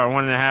fair by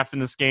 1.5 in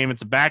this game.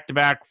 It's a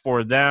back-to-back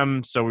for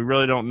them, so we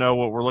really don't know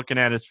what we're looking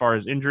at as far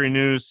as injury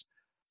news.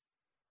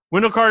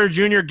 Wendell Carter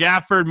Jr.,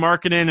 Gafford,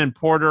 Markkanen, and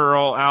Porter are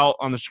all out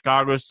on the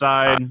Chicago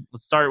side.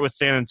 Let's start with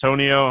San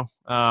Antonio.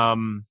 I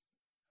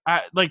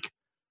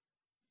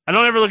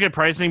don't ever look at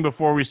pricing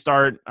before we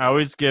start. I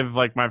always give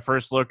like my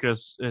first look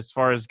as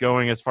far as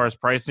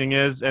pricing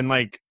is, and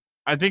like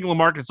I think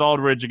LaMarcus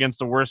Aldridge against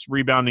the worst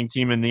rebounding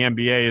team in the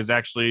NBA is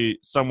actually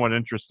somewhat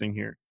interesting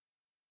here.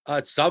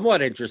 It's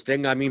somewhat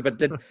interesting. I mean,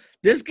 but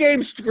this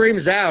game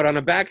screams out on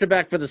a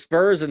back-to-back for the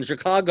Spurs and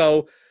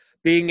Chicago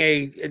being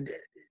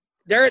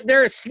they're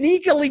a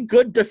sneakily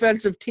good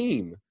defensive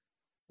team.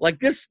 Like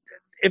this,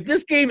 if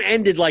this game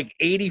ended like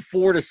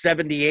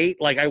 84-78,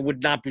 like I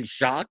would not be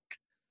shocked.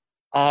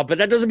 But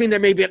that doesn't mean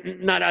there may be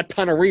not a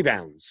ton of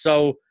rebounds.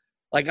 So,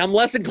 like, I'm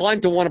less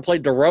inclined to want to play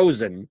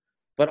DeRozan,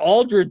 but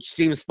Aldridge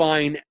seems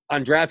fine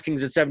on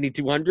DraftKings at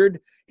 7,200.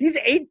 He's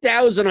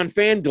 8,000 on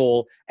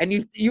FanDuel, and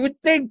you would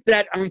think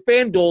that on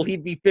FanDuel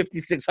he'd be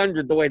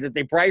 5,600 the way that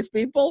they price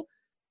people.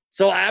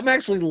 So I'm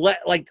actually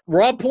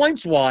raw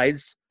points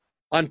wise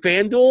on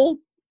FanDuel,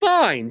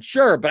 fine,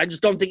 sure, but I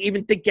just don't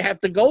even think you have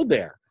to go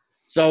there.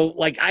 So,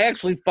 like, I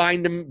actually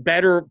find him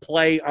better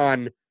play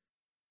on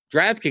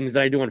DraftKings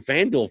than I do on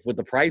FanDuel with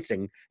the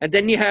pricing. And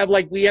then you have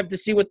we have to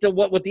see what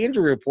the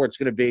injury report's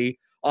going to be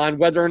on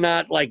whether or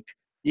not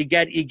you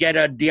get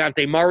a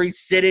Dejounte Murray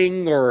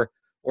sitting or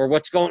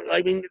what's going.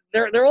 I mean,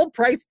 they're all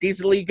priced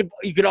decently.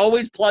 You could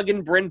always plug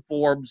in Bryn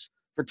Forbes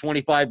for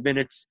 25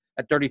 minutes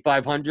at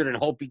 3,500 and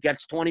hope he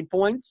gets 20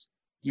 points.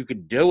 You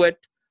could do it,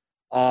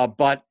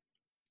 but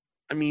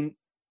I mean,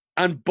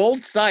 on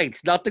both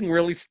sides, nothing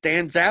really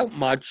stands out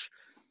much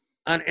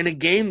in a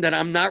game that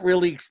I'm not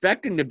really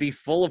expecting to be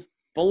full of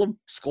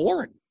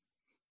scoring.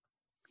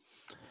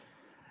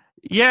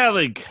 Yeah,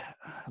 like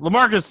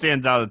LaMarcus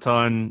stands out a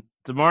ton.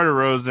 DeMar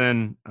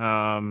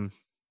DeRozan,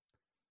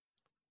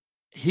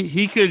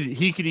 he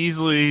could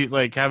easily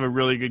have a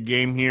really good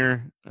game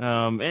here.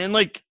 And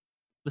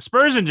the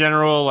Spurs in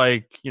general,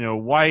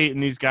 White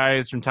and these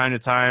guys from time to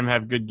time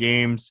have good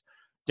games.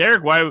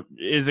 Derek White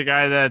is a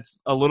guy that's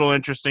a little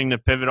interesting to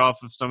pivot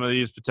off of some of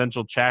these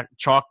potential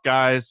chalk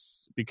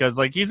guys because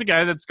he's a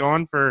guy that's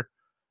gone for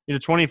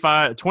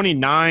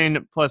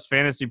 29 plus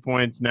fantasy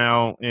points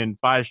now in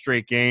 5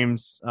 straight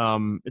games.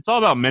 It's all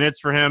about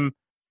minutes for him.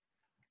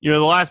 The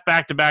last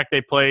back-to-back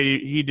they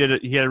played, he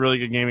had a really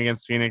good game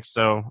against Phoenix,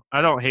 so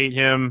I don't hate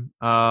him.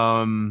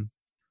 On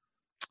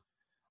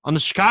the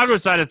Chicago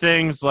side of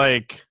things,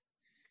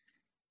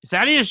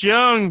 Thaddeus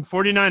Young,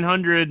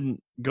 4,900,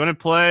 going to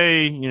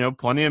play,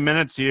 plenty of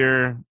minutes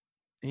here.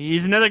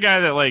 He's another guy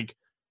that,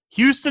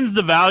 Houston's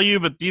the value,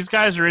 but these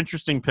guys are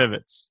interesting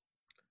pivots.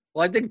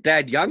 Well, I think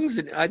Thad Young's.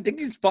 I think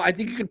he's. I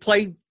think you could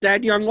play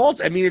Thad Young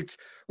also. I mean, it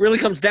really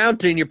comes down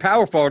to in your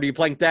power forward. Are you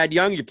playing Thad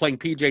Young? You're playing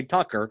PJ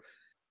Tucker,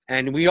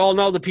 and we all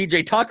know the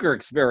PJ Tucker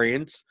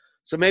experience.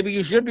 So maybe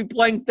you should be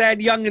playing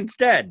Thad Young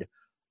instead.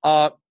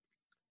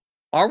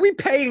 Are we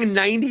paying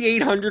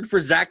 9,800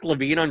 for Zach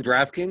LaVine on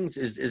DraftKings?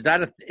 Is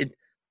that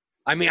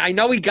I mean, I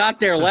know he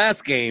got there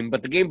last game,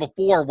 but the game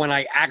before when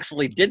I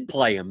actually did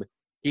play him,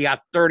 he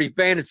got 30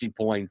 fantasy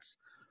points.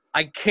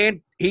 I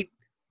can't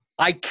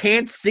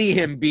see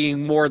him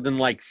being more than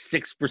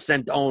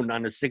 6% owned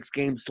on a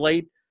 6-game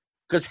slate.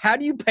 Because how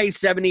do you pay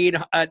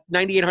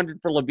 9,800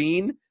 for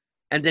LaVine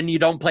and then you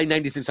don't play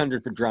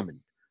 9,600 for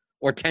Drummond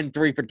or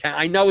 10-3 for 10?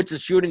 I know it's a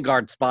shooting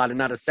guard spot and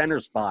not a center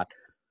spot,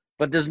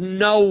 but there's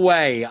no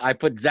way I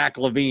put Zach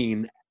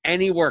LaVine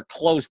anywhere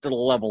close to the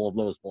level of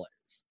those players.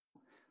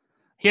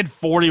 He had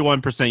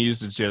 41%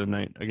 usage the other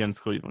night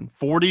against Cleveland.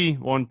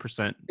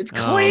 41%. It's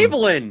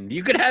Cleveland.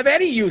 You could have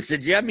any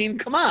usage. I mean,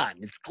 come on.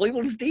 It's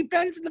Cleveland's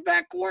defense in the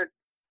backcourt.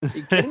 Are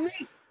you kidding me?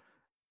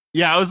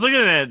 Yeah, I was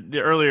looking at it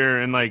earlier,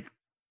 and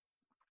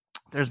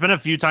there's been a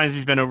few times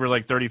he's been over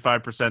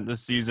 35%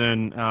 this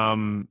season.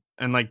 And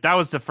that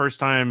was the first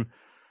time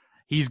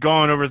he's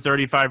gone over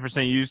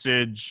 35%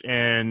 usage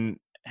and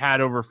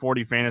had over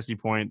 40 fantasy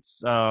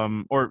points.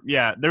 There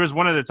was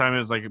one other time it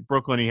was like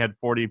Brooklyn, he had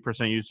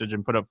 40% usage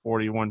and put up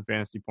 41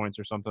 fantasy points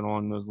or something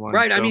along those lines.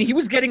 Right. So, I mean, he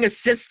was getting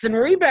assists and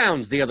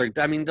rebounds the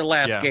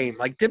last game.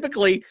 Like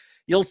typically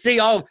you'll see,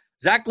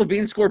 Zach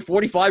LaVine scored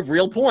 45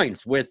 real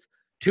points with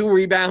 2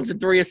 rebounds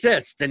and 3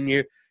 assists. And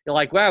you're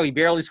like, wow, he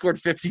barely scored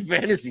 50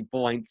 fantasy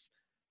points.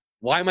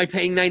 Why am I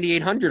paying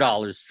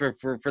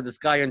 $9,800 for this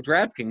guy on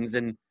DraftKings?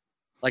 And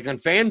like on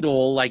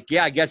FanDuel,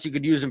 I guess you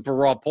could use him for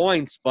raw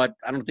points, but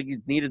I don't think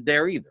he's needed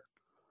there either.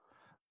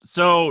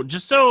 So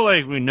just so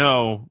we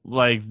know,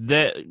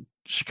 that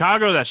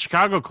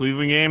Chicago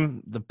Cleveland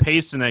game, the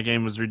pace in that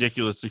game was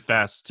ridiculously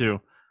fast too.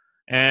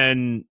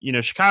 And,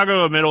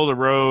 Chicago, a middle of the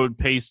road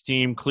pace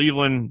team,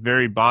 Cleveland,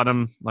 very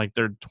bottom,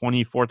 they're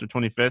 24th or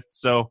 25th.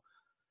 So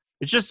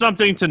it's just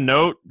something to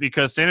note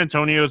because San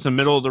Antonio is a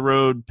middle of the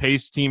road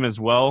pace team as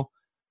well.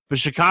 But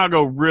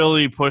Chicago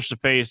really pushed the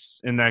pace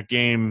in that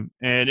game.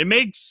 And it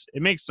makes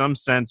some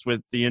sense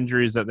with the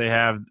injuries that they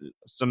have,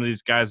 some of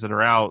these guys that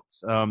are out.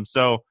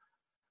 So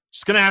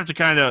just going to have to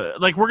kind of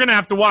we're going to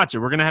have to watch it.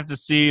 We're going to have to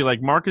see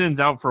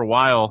Markkanen's out for a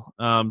while.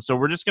 So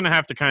we're just going to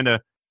have to kind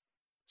of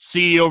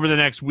see over the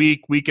next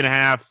week and a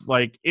half,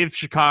 if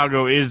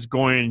Chicago is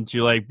going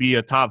to be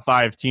a top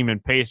 5 team in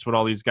pace with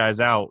all these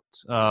guys out,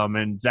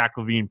 and Zach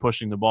LaVine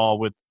pushing the ball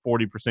with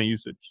 40%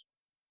 usage.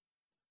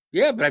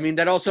 Yeah, but I mean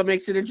that also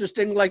makes it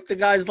interesting. The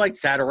guys like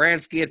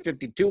Satoransky at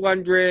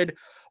 5,200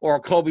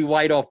 or Kobe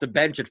White off the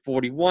bench at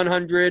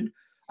 4,100.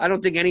 I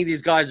don't think any of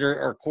these guys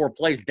are core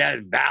plays.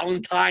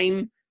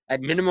 Valentine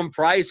at minimum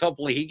price.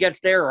 Hopefully he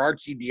gets there. Or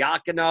Archie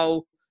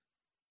Diacono.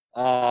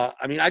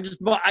 I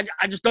just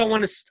don't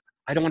want to.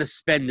 I don't want to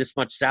spend this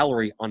much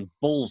salary on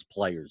Bulls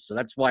players. So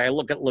that's why I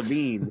look at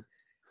LaVine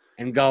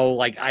and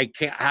go I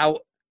can't. How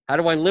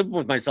do I live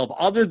with myself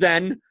other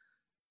than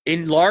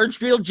in large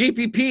field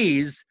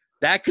GPPs?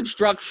 That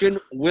construction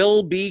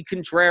will be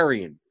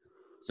contrarian.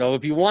 So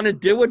if you want to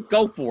do it,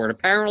 go for it.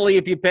 Apparently,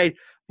 if you paid,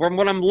 from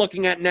what I'm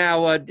looking at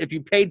now, if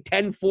you paid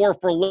 10-4 for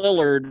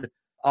Lillard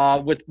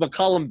with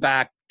McCollum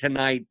back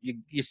tonight,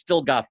 you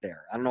still got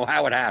there. I don't know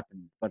how it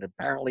happened, but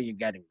apparently you're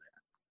getting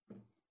there.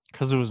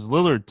 Because it was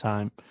Lillard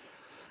time.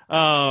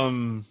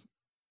 I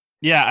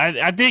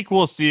think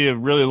we'll see a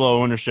really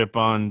low ownership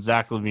on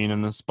Zach LaVine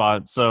in this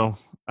spot. So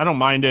I don't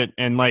mind it.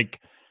 And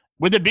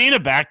with it being a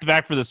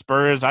back-to-back for the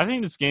Spurs, I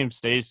think this game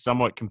stays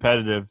somewhat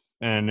competitive.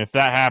 And if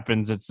that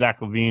happens, it's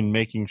Zach LaVine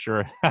making sure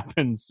it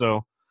happens.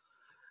 So,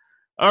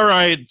 all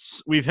right,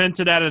 we've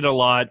hinted at it a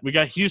lot. We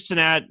got Houston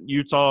at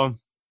Utah.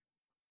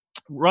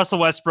 Russell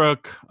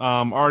Westbrook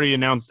already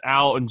announced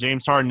out, and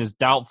James Harden is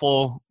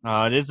doubtful.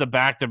 It is a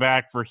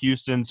back-to-back for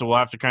Houston, so we'll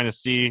have to kind of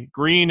see.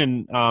 Green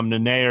and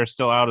Nene are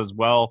still out as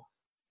well.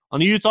 On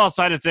the Utah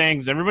side of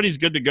things, everybody's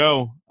good to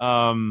go.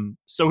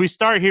 So we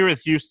start here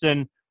with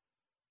Houston.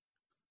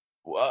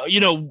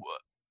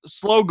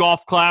 Slow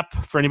golf clap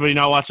for anybody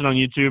not watching on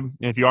YouTube.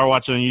 And if you are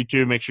watching on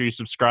YouTube, make sure you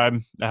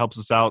subscribe. That helps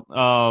us out.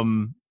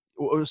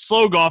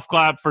 Slow golf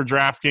clap for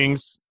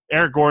DraftKings.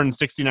 Eric Gordon,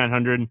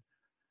 6,900.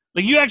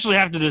 You actually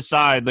have to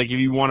decide, if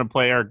you want to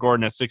play Eric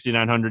Gordon at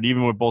 6,900,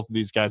 even with both of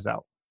these guys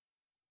out.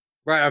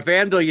 Right, on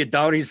FanDuel, you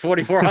don't. He's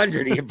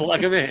 4,400. You can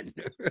plug him in.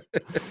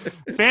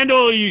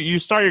 FanDuel, you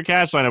start your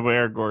cash lineup with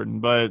Eric Gordon,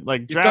 but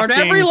you start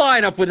every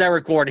lineup with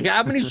Eric Gordon.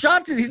 How many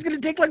shots? He's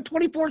going to take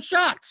 24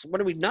 shots.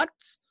 What are we,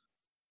 nuts?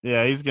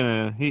 Yeah, he's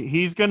gonna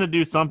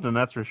do something.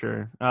 That's for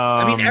sure.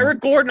 Eric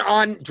Gordon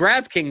on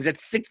DraftKings at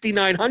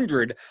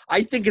 6,900,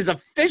 I think is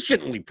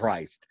efficiently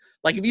priced.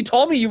 If you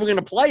told me you were going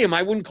to play him,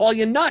 I wouldn't call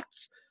you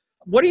nuts.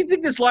 What do you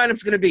think this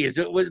lineup's going to be? Is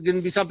it going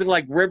to be something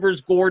like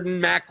Rivers,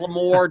 Gordon,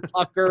 McLemore,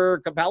 Tucker,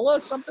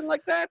 Capella, something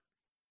like that?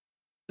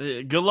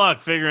 Good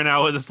luck figuring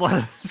out what this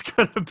lineup is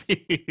going to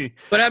be.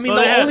 But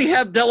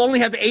they'll only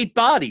have 8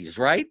 bodies,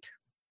 right?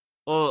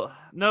 Well,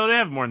 no, they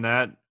have more than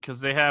that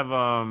because they have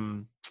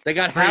they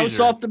got Frazier. House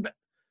off the.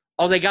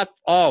 They got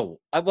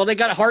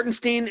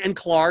Hartenstein and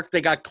Clark.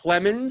 They got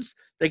Clemens.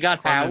 They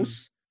got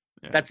House.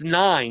 Yeah. That's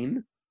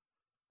 9.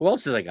 Who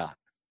else do they got?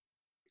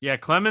 Yeah,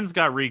 Clemens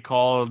got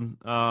recalled.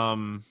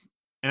 And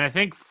I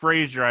think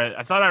Frazier,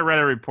 I thought I read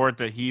a report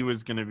that he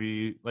was going to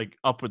be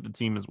up with the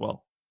team as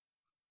well.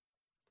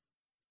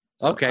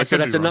 Okay, so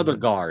that's another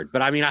guard.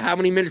 But how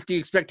many minutes do you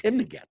expect him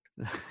to get?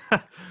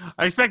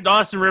 I expect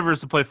Austin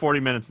Rivers to play 40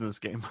 minutes in this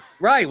game.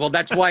 Right. Well,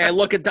 that's why I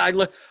look at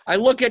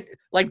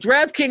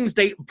DraftKings.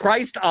 They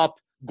priced up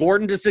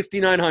Gordon to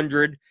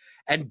 6,900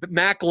 and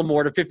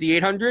McLemore to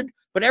 5,800,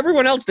 but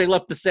everyone else they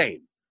left the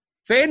same.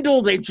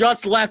 FanDuel, they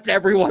just left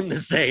everyone the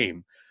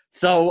same.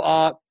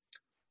 So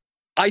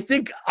I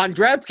think on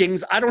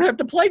DraftKings, I don't have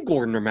to play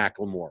Gordon or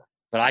McLemore,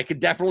 but I could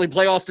definitely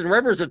play Austin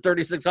Rivers at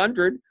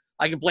 3,600.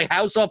 I could play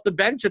House off the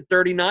bench at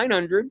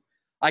 3,900.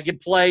 I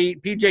could play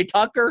PJ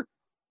Tucker.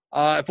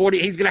 40.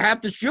 He's going to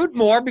have to shoot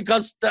more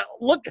because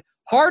look,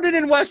 Harden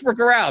and Westbrook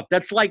are out.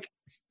 That's like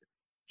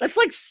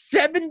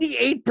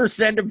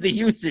 78% of the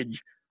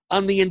usage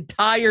on the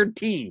entire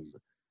team.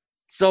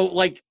 So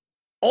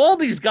all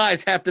these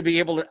guys have to be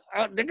able to.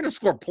 They're going to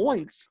score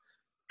points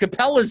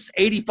Capella's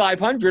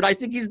 8,500. I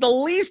think he's the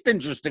least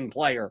interesting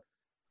player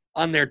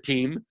on their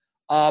team.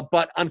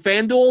 But on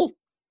FanDuel,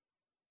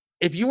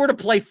 if you were to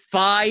play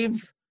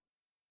 5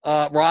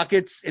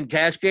 Rockets in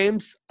cash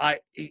games,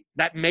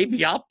 that may be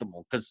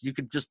optimal because you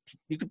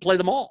could play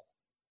them all.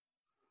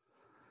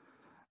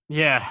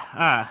 Yeah,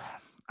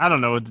 I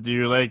don't know what to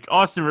do. Like,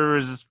 Austin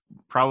Rivers is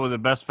probably the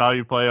best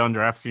value play on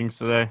DraftKings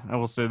today. I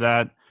will say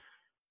that.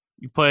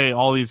 You play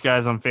all these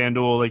guys on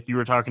FanDuel, like you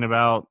were talking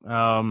about.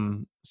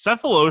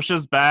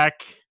 Cephalosha's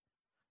back.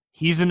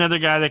 He's another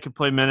guy that could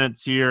play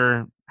minutes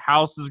here.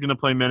 House is going to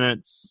play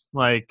minutes.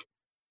 Like,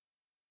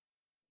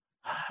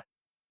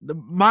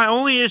 my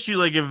only issue,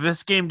 like, if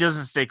this game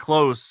doesn't stay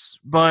close,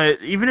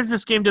 but even if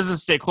this game doesn't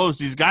stay close,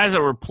 these guys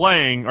that we're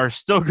playing are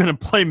still going to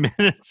play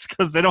minutes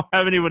because they don't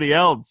have anybody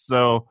else.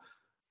 So,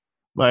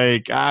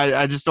 like,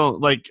 I just don't,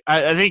 like,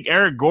 I think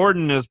Eric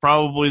Gordon is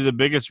probably the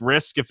biggest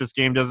risk if this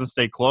game doesn't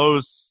stay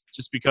close,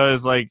 just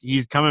because, like,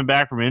 he's coming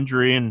back from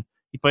injury and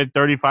he played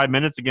 35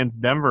 minutes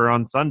against Denver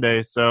on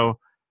Sunday. So,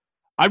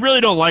 I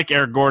really don't like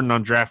Eric Gordon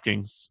on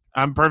DraftKings.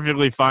 I'm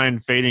perfectly fine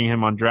fading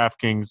him on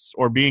DraftKings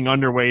or being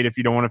underweight if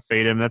you don't want to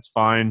fade him. That's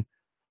fine.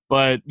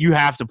 But you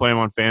have to play him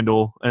on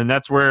FanDuel, and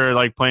that's where,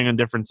 like, playing on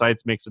different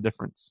sites makes a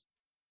difference.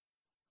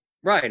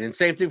 Right, and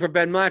same thing for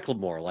Ben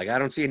McLemore. Like, I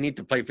don't see a need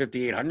to play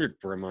 5,800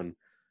 for him on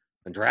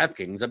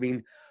DraftKings. I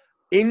mean,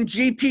 in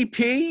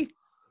GPP,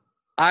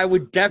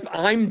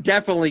 I'm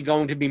definitely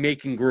going to be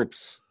making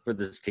groups for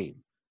this team.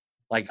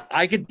 Like,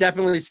 I could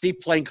definitely see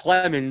playing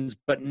Clemens,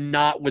 but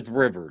not with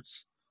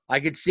Rivers. I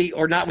could see,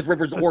 or not with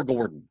Rivers or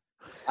Gordon.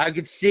 I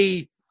could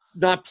see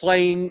not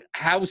playing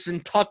House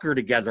and Tucker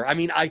together. I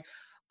mean, I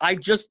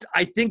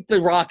think the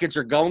Rockets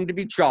are going to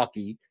be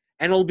chalky,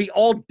 and it'll be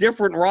all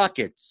different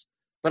Rockets.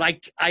 But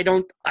I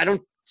don't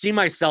see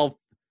myself.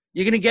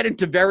 You're going to get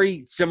into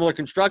very similar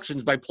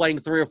constructions by playing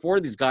 3 or 4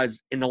 of these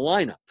guys in the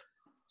lineup.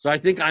 So I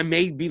think I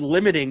may be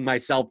limiting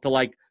myself to,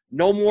 like,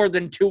 no more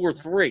than 2 or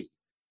 3.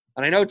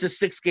 And I know it's a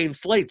 6-game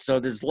slate, so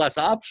there's less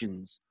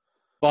options.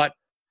 But,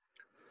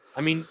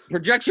 I mean,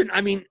 projection,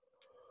 I mean,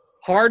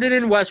 Harden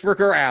and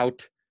Westbrook are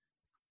out.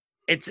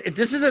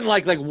 This isn't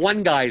like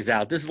one guy's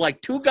out. This is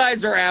like 2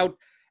 guys are out,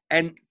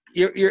 and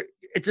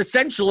it's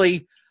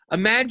essentially,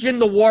 imagine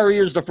the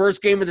Warriors the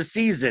first game of the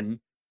season,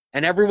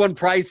 and everyone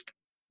priced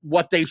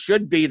what they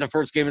should be the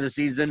first game of the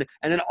season,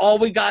 and then all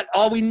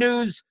we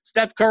knew is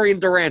Steph Curry and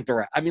Durant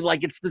are out. I mean,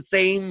 like, it's the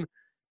same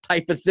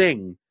type of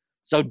thing.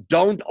 So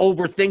don't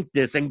overthink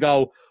this and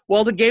go,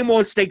 well, the game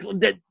won't stay close.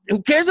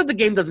 Who cares if the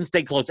game doesn't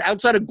stay close?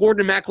 Outside of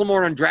Gordon and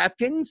McLemore on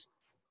DraftKings,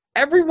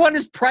 everyone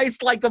is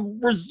priced like a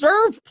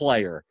reserve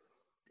player.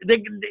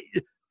 Do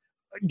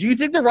you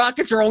think the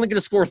Rockets are only going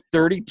to score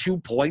 32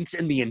 points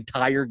in the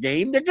entire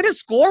game? They're going to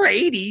score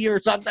 80 or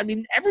something. I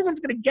mean, everyone's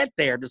going to get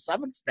there to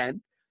some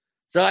extent.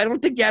 So I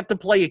don't think you have to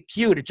play it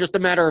cute. It's just a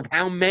matter of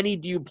how many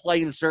do you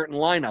play in certain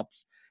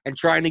lineups and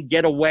trying to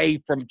get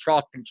away from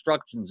chalk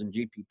constructions in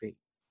GPP.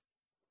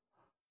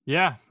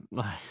 Yeah.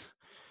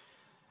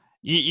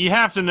 You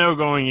have to know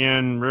going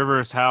in,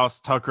 Rivers,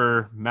 House,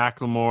 Tucker,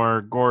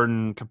 McLemore,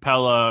 Gordon,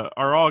 Capella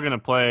are all going to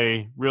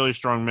play really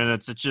strong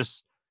minutes. It's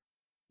just,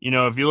 you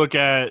know, if you look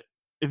at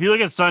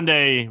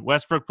Sunday,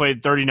 Westbrook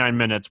played 39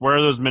 minutes. Where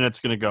are those minutes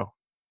going to go?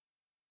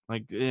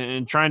 Like,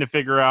 in trying to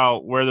figure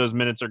out where those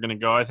minutes are going to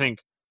go, I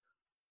think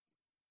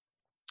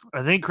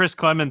Chris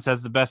Clemens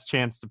has the best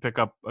chance to pick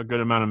up a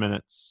good amount of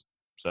minutes.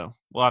 So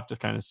we'll have to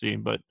kind of see,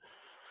 but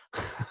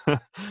you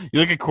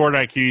look at court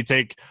IQ, you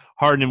take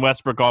Harden and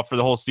Westbrook off for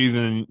the whole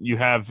season, and you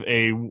have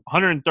a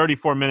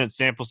 134-minute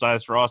sample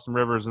size for Austin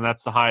Rivers, and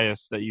that's the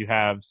highest that you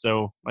have.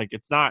 So, like,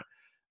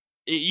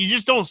 you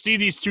just don't see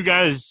these 2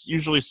 guys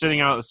usually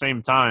sitting out at the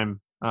same time.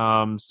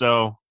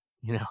 So,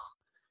 you know.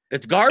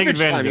 It's garbage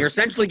time. You're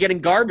essentially getting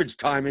garbage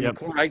time in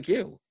court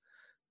IQ.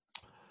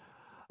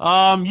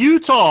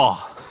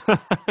 Utah.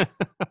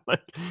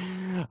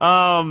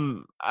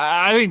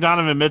 I think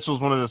Donovan Mitchell is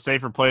one of the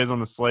safer plays on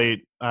the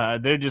slate.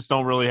 They just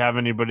don't really have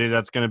anybody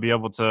that's going to be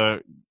able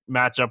to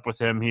match up with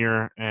him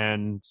here,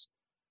 and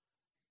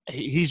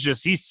he's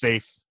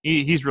safe.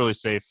 He's really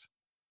safe.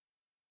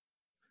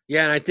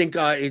 Yeah, and I think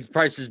his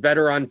price is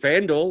better on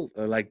FanDuel.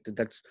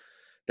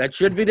 That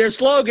should be their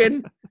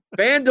slogan.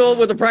 FanDuel,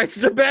 where the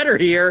prices are better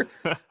here.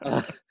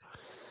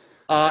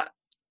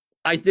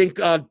 I think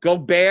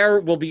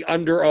Gobert will be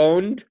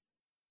underowned.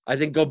 I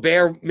think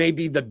Gobert may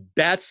be the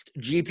best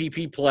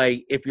GPP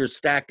play if you're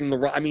stacking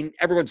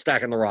everyone's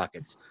stacking the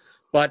Rockets.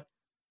 But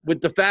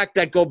with the fact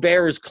that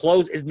Gobert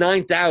is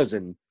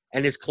 9,000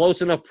 and is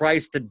close enough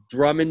price to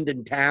Drummond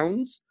and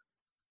Towns,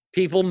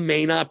 people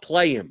may not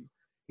play him.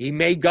 He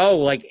may go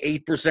like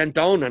 8%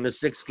 owned on a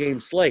 6-game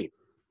slate.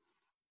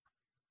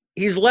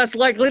 He's less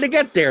likely to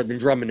get there than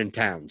Drummond and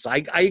Towns.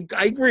 I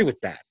agree with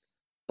that.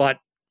 But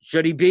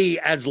should he be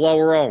as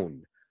lower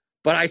owned?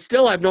 But I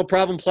still have no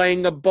problem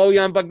playing a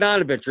Bojan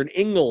Bogdanovic or an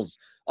Ingles,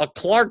 a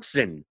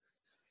Clarkson.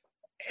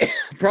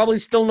 Probably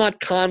still not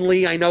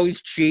Conley. I know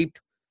he's cheap.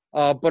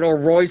 But a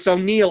Royce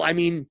O'Neal. I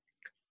mean,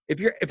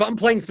 if I'm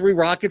playing 3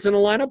 Rockets in a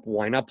lineup,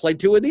 why not play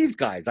 2 of these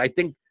guys? I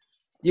think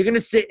You're going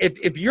to say,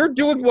 if you're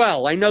doing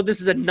well, I know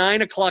this is a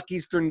 9 o'clock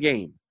Eastern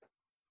game.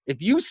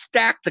 If you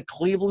stack the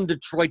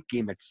Cleveland-Detroit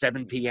game at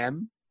 7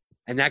 p.m.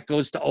 and that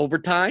goes to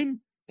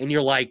overtime, and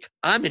you're like,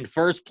 I'm in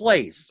first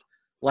place,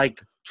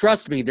 like,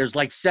 trust me, there's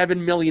like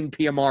 7 million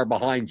PMR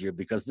behind you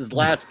because this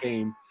last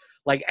game,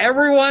 like,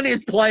 everyone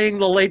is playing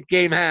the late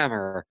game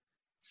hammer.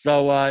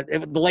 So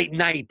the late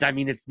night, I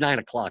mean, it's 9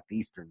 o'clock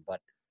Eastern, but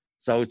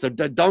so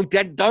don't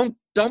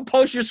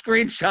post your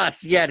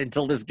screenshots yet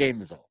until this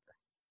game is over.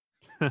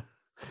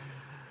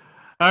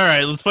 All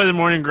right, let's play the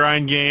morning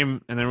grind game,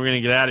 and then we're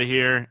going to get out of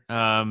here.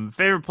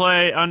 Favorite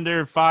play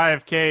under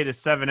 5K to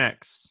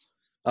 7X.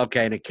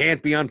 Okay, and it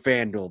can't be on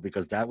FanDuel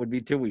because that would be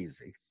too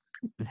easy.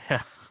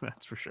 Yeah,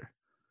 that's for sure.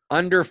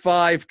 Under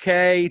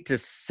 5K to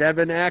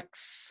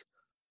 7X,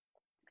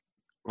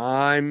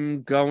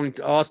 I'm going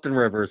to Austin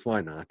Rivers.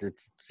 Why not?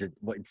 It's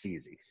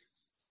easy.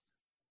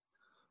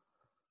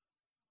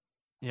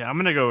 Yeah, I'm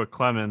going to go with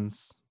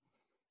Clemens.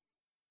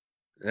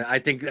 I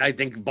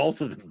think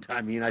both of them.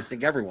 I mean, I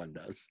think everyone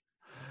does.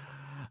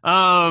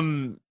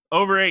 Over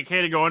 8K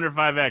to go under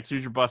 5X.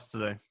 Who's your bust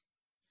today?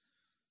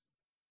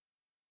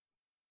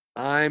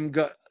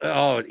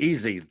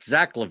 Easy.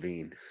 Zach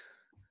LaVine.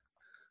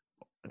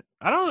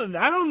 I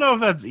don't know if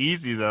that's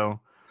easy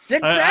though.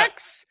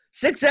 6X?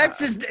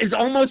 6X is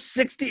almost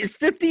 60. It's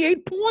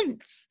 58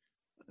 points.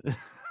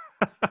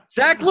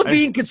 Zach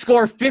LaVine could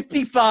score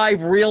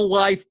 55 real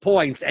life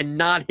points and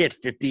not hit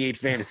 58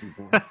 fantasy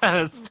points.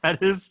 That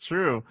is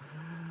true.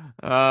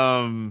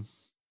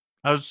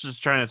 I was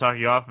just trying to talk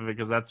you off of it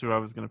because that's who I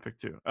was going to pick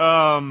too.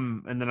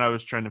 And then I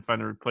was trying to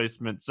find a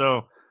replacement.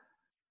 So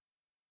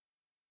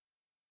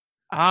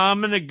I'm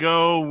going to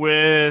go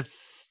with,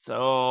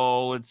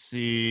 let's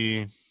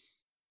see.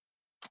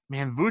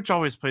 Man, Vooch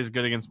always plays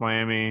good against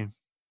Miami.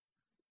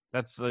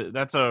 That's a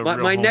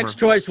my next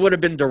choice would have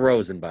been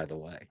DeRozan, by the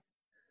way.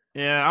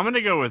 Yeah, I'm going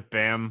to go with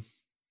Bam.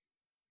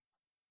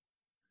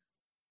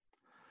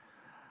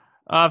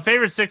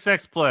 Favorite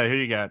 6X play, who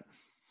you got?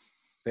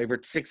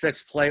 Favorite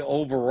 6X play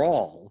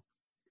overall?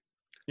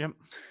 Yep.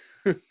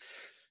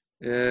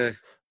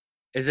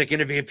 Is it going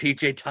to be a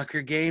PJ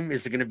Tucker game?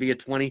 Is it going to be a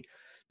 20?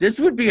 This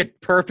would be a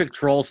perfect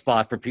troll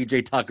spot for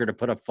PJ Tucker to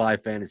put up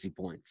 5 fantasy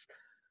points,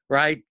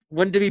 right?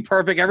 Wouldn't it be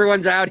perfect?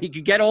 Everyone's out. He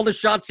could get all the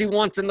shots he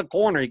wants in the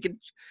corner.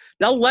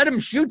 They'll let him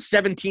shoot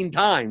 17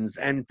 times,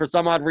 and for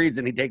some odd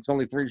reason, he takes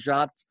only 3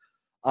 shots.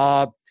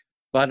 Yeah,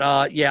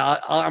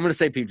 I'm going to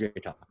say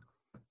PJ Tucker.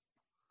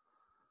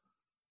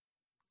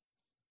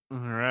 All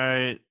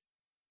right.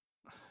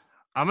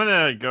 I'm going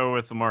to go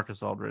with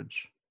LaMarcus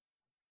Aldridge.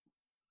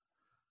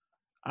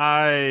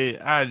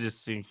 I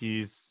just think I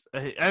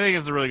think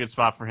it's a really good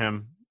spot for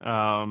him.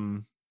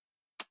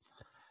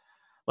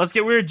 Let's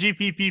get weird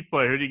GPP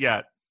play. Who do you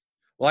got?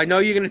 Well, I know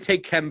you're going to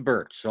take Khem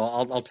Birch, so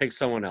I'll take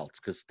someone else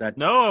because that.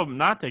 No, I'm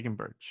not taking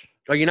Birch.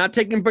 Oh, you're not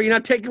taking one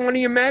of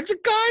your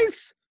Magic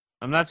guys?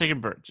 I'm not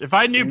taking Birch. If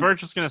I knew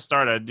Birch was going to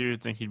start, I do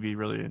think he'd be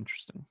really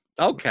interesting.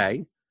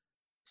 Okay.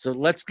 So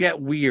let's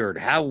get weird.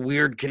 How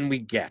weird can we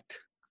get?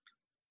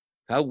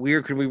 How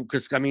weird could we?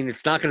 Because I mean,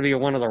 it's not going to be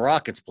one of the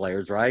Rockets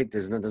players, right?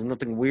 There's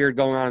nothing weird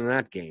going on in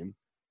that game.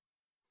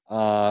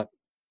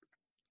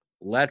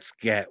 Let's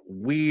get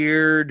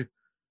weird.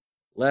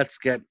 Let's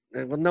get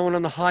no one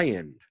on the high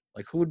end.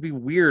 Like, who would be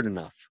weird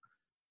enough?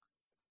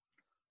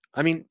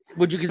 I mean,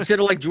 would you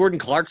consider like Jordan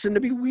Clarkson to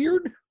be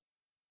weird?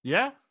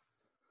 Yeah,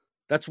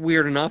 that's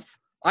weird enough.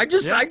 I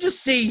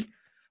just see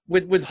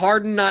with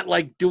Harden not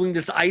like doing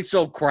this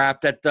ISO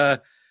crap that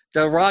the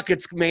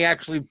Rockets may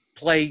actually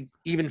play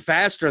even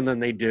faster than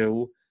they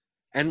do,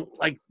 and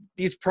like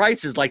these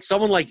prices, like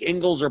someone like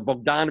Ingles or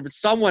Bogdanovic,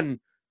 someone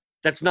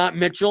that's not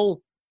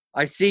Mitchell,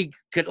 I see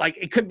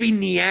it could be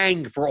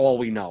Niang for all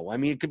we know. I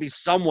mean, it could be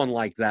someone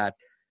like that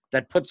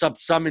puts up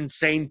some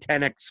insane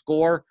 10x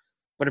score.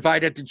 But if I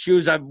had to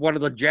choose one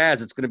of the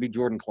Jazz, it's going to be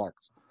Jordan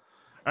Clarkson.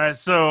 All right,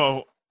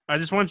 so I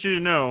just want you to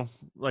know,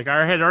 like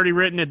I had already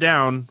written it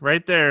down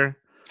right there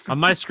on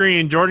my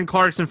screen, Jordan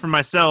Clarkson for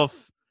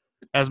myself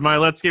as my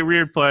Let's Get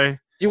Weird play.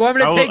 Do you want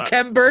me to take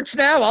Khem Birch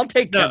now? I'll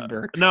take Khem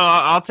Birch. No,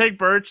 I'll take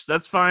Birch.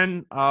 That's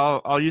fine.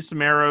 I'll use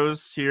some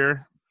arrows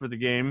here for the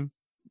game.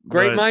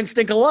 Great minds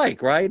think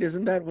alike, right?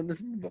 Isn't that when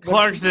this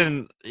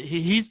Clarkson?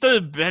 He's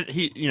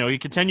he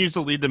continues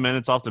to lead the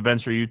minutes off the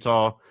bench for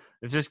Utah.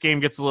 If this game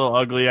gets a little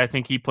ugly, I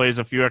think he plays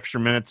a few extra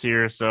minutes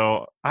here.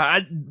 So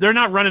they're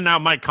not running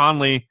out Mike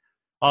Conley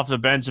off the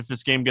bench if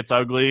this game gets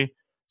ugly.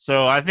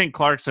 So I think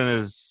Clarkson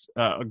is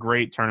a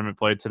great tournament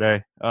play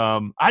today.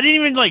 I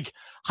didn't even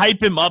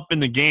hype him up in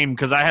the game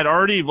because I had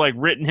already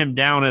written him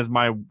down as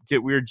my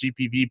Get Weird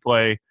GPP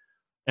play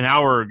an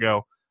hour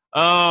ago.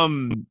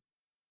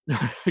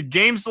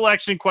 Game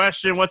selection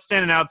question. What's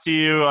standing out to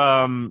you?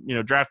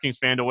 DraftKings,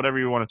 FanDuel, whatever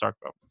you want to talk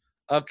about.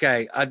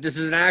 Okay, this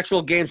is an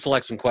actual game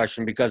selection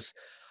question because,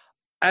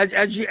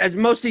 as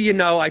most of you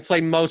know, I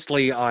play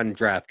mostly on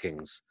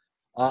DraftKings.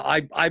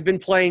 I've been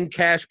playing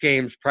cash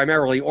games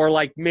primarily, or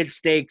like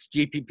mid-stakes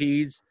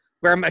GPPs,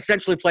 where I'm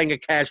essentially playing a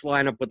cash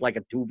lineup with like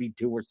a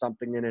 2v2 or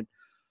something in it.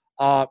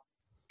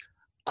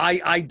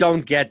 I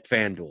don't get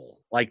FanDuel.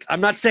 Like,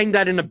 I'm not saying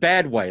that in a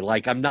bad way.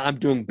 Like, I'm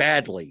doing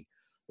badly.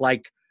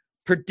 Like,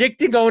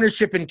 predicting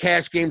ownership in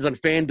cash games on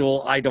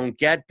FanDuel, I don't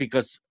get,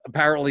 because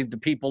apparently the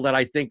people that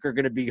I think are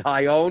going to be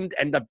high owned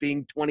end up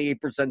being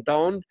 28%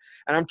 owned.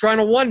 And I'm trying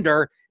to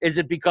wonder, is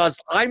it because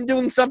I'm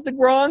doing something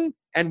wrong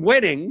and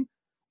winning,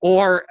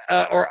 or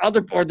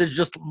there's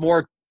just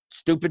more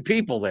stupid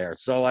people there?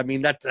 So, I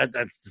mean, that's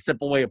the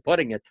simple way of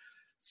putting it.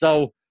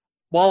 So,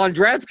 while on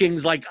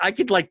DraftKings, I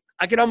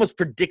could almost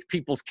predict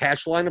people's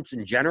cash lineups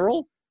in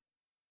general.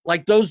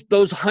 Like those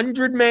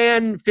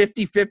 100-man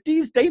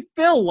 50-50s, they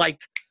fill like,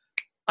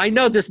 I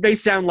know this may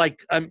sound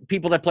like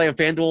people that play on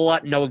FanDuel a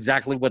lot know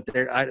exactly what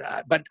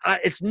they're, but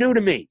it's new to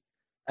me,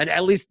 and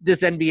at least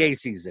this NBA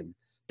season,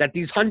 that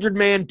these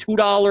 100-man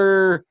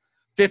 $2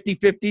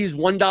 50-50s,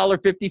 $1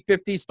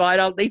 50-50s,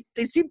 $5,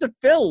 they seem to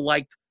fill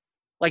like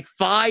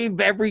 5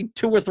 every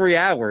 2 or 3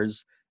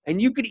 hours, and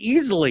you could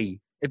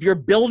easily, if you're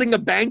building a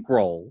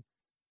bankroll,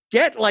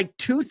 get like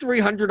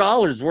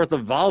 $200-$300 worth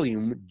of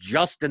volume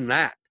just in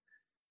that.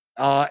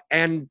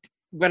 And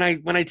when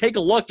I take a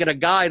look at a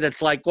guy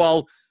that's like,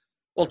 well,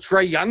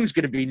 Trae Young's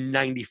going to be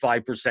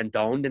 95%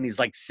 owned, and he's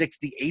like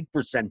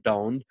 68%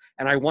 owned,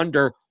 and I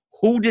wonder,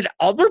 who did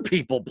other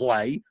people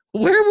play?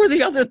 Where were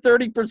the other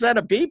 30%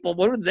 of people?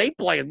 What did they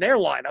play in their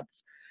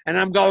lineups? And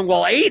I'm going,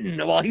 well, Aiden,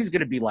 well, he's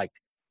going to be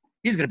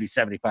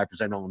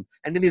 75% owned,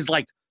 and then he's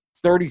like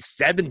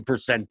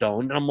 37%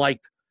 owned, and I'm like,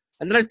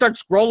 and then I start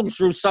scrolling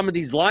through some of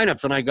these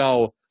lineups, and I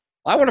go,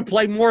 I want to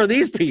play more of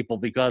these people,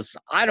 because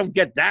I don't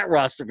get that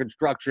roster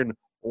construction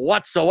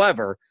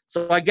whatsoever.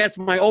 So I guess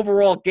my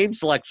overall game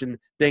selection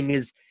thing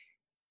is,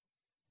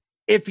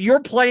 if you're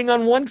playing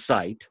on one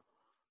site,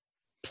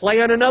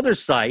 play on another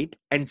site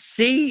and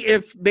see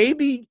if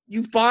maybe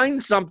you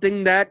find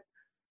something that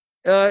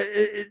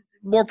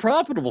more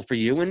profitable for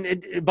you,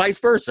 and vice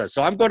versa.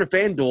 So I'm going to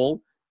FanDuel,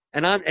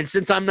 and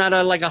since I'm not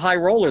a high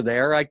roller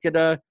there, I could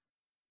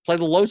play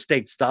the low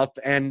stakes stuff,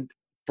 and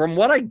from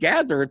what I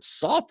gather, it's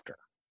softer.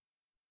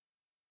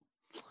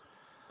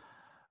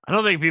 I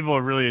don't think people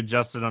have really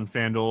adjusted on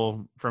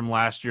FanDuel from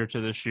last year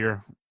to this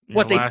year. They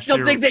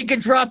don't think they can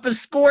drop a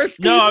score,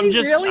 Stevie? No,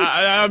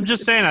 I'm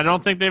just saying, I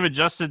don't think they've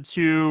adjusted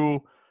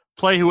to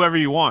play whoever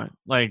you want.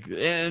 Like,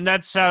 and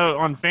that's how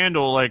on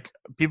FanDuel, like,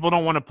 people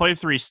don't want to play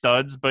 3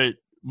 studs, but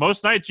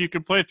most nights you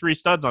could play 3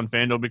 studs on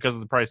FanDuel because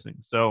of the pricing.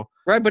 So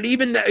right, but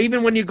even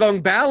when you're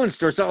going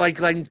balanced or something,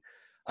 like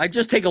I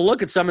just take a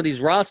look at some of these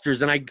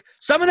rosters, and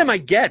some of them I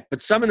get,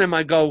 but some of them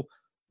I go,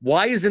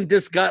 why isn't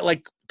this guy,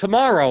 like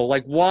tomorrow,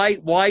 like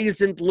why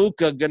isn't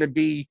Luka going to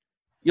be,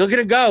 you're going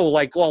to go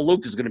like, well,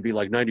 Luka's going to be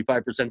like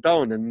 95%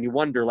 owned, and you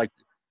wonder, like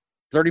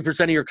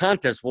 30% of your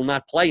contest will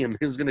not play him.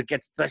 He's going to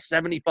get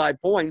 75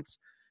 points,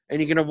 and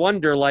you're going to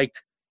wonder like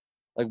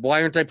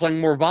why aren't I playing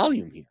more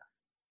volume here?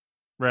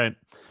 Right.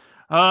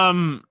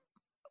 I'm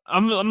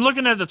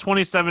looking at the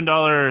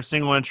 $27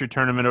 single entry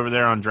tournament over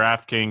there on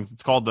DraftKings.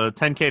 It's called the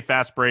 10K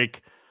Fast Break.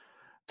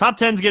 Top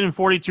 10's getting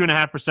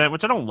 42.5%,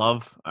 which I don't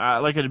love. I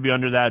like it to be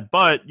under that,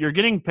 but you're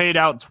getting paid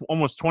out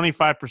almost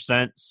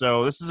 25%.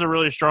 So this is a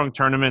really strong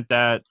tournament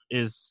that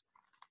is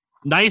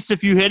nice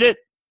if you hit it.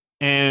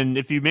 And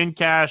if you min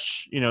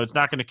cash, it's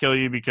not going to kill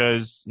you,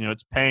 because,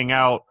 it's paying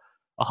out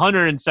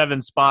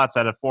 107 spots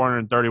out of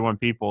 431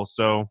 people.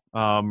 So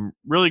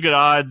really good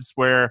odds,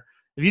 where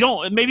if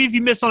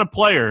you miss on a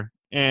player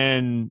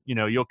and,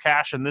 you'll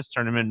cash in this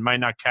tournament, might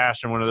not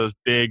cash in one of those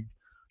big,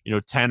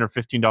 $10 or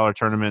 $15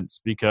 tournaments,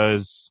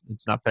 because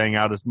it's not paying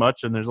out as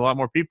much and there's a lot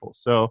more people.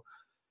 So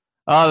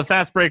the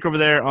fast break over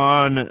there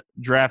on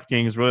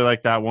DraftKings, really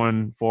like that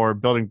one for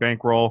building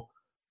bankroll.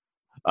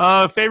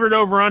 Favorite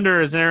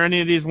over-under, is there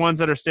any of these ones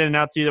that are standing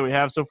out to you that we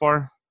have so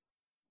far?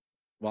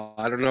 Well,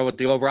 I don't know what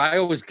the over, I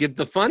always give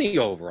the funny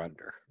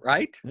over-under,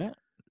 right? Yeah,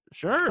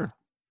 sure.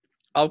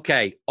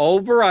 Okay,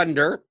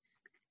 over-under.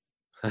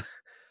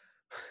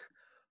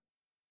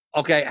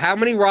 Okay, how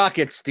many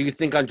Rockets do you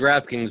think on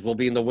DraftKings will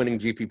be in the winning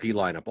GPP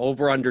lineup?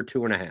 Over, under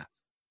 2.5?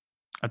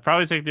 I'd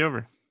probably take the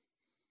over.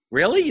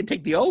 Really? You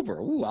take the over?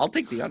 Ooh, I'll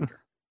take the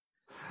under.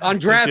 On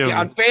DraftKings,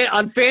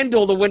 on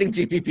FanDuel, the winning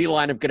GPP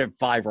lineup could have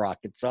 5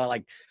 Rockets. So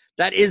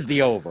that is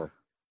the over.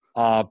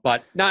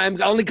 But no,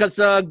 only because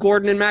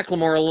Gordon and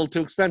McLemore are a little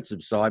too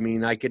expensive. So I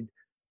mean, I could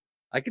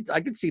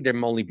see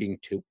them only being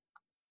 2.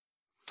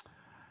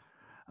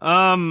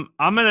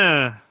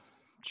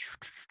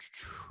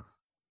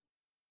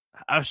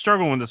 I'm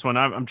struggling with this one.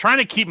 I'm trying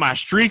to keep my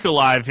streak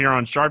alive here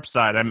on Sharp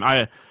Side.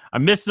 I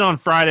missed it on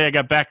Friday. I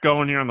got back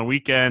going here on the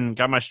weekend.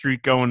 Got my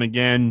streak going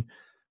again.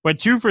 Went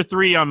 2 for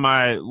 3 on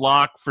my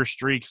lock for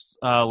streaks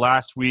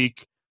last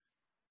week.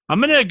 I'm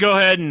going to go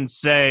ahead and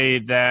say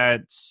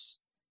that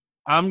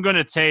I'm going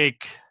to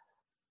take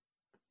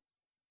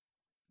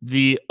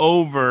the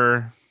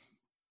over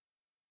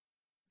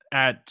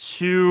at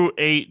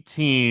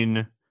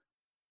 218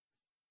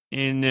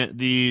 in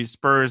the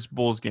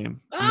Spurs-Bulls game.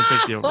 I'm going to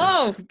take the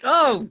over.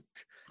 Oh,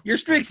 your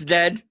streak's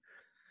dead.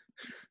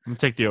 I'm going to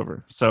take the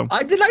over. So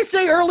did I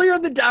say earlier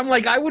I'm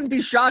like, I wouldn't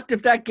be shocked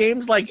if that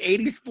game's like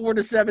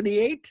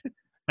 84-78?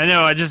 I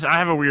know. I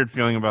have a weird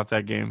feeling about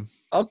that game.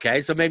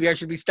 Okay, so maybe I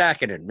should be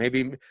stacking it.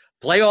 Maybe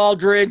play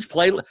Aldridge,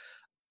 play.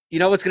 You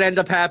know what's going to end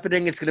up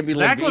happening? It's going to be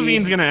Zach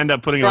Levine. LaVine's going to end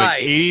up putting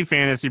like 80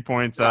 fantasy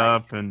points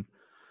up. And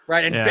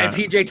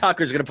PJ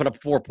Tucker's going to put up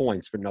 4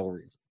 points for no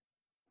reason.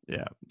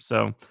 Yeah.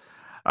 So, all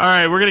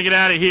right, we're going to get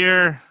out of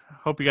here.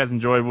 Hope you guys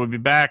enjoyed. We'll be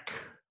back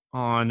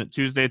on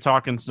Tuesday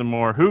talking some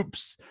more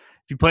hoops.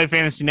 If you play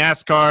fantasy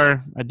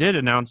NASCAR, I did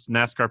announce the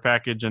NASCAR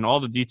package and all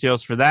the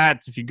details for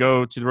that. If you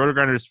go to the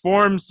RotoGrinders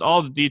forums,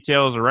 all the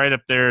details are right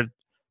up there,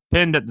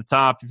 pinned at the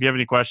top. If you have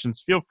any questions,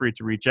 feel free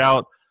to reach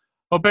out.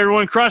 Hope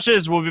everyone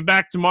crushes. We'll be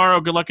back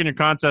tomorrow. Good luck in your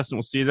contest, and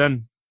we'll see you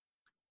then.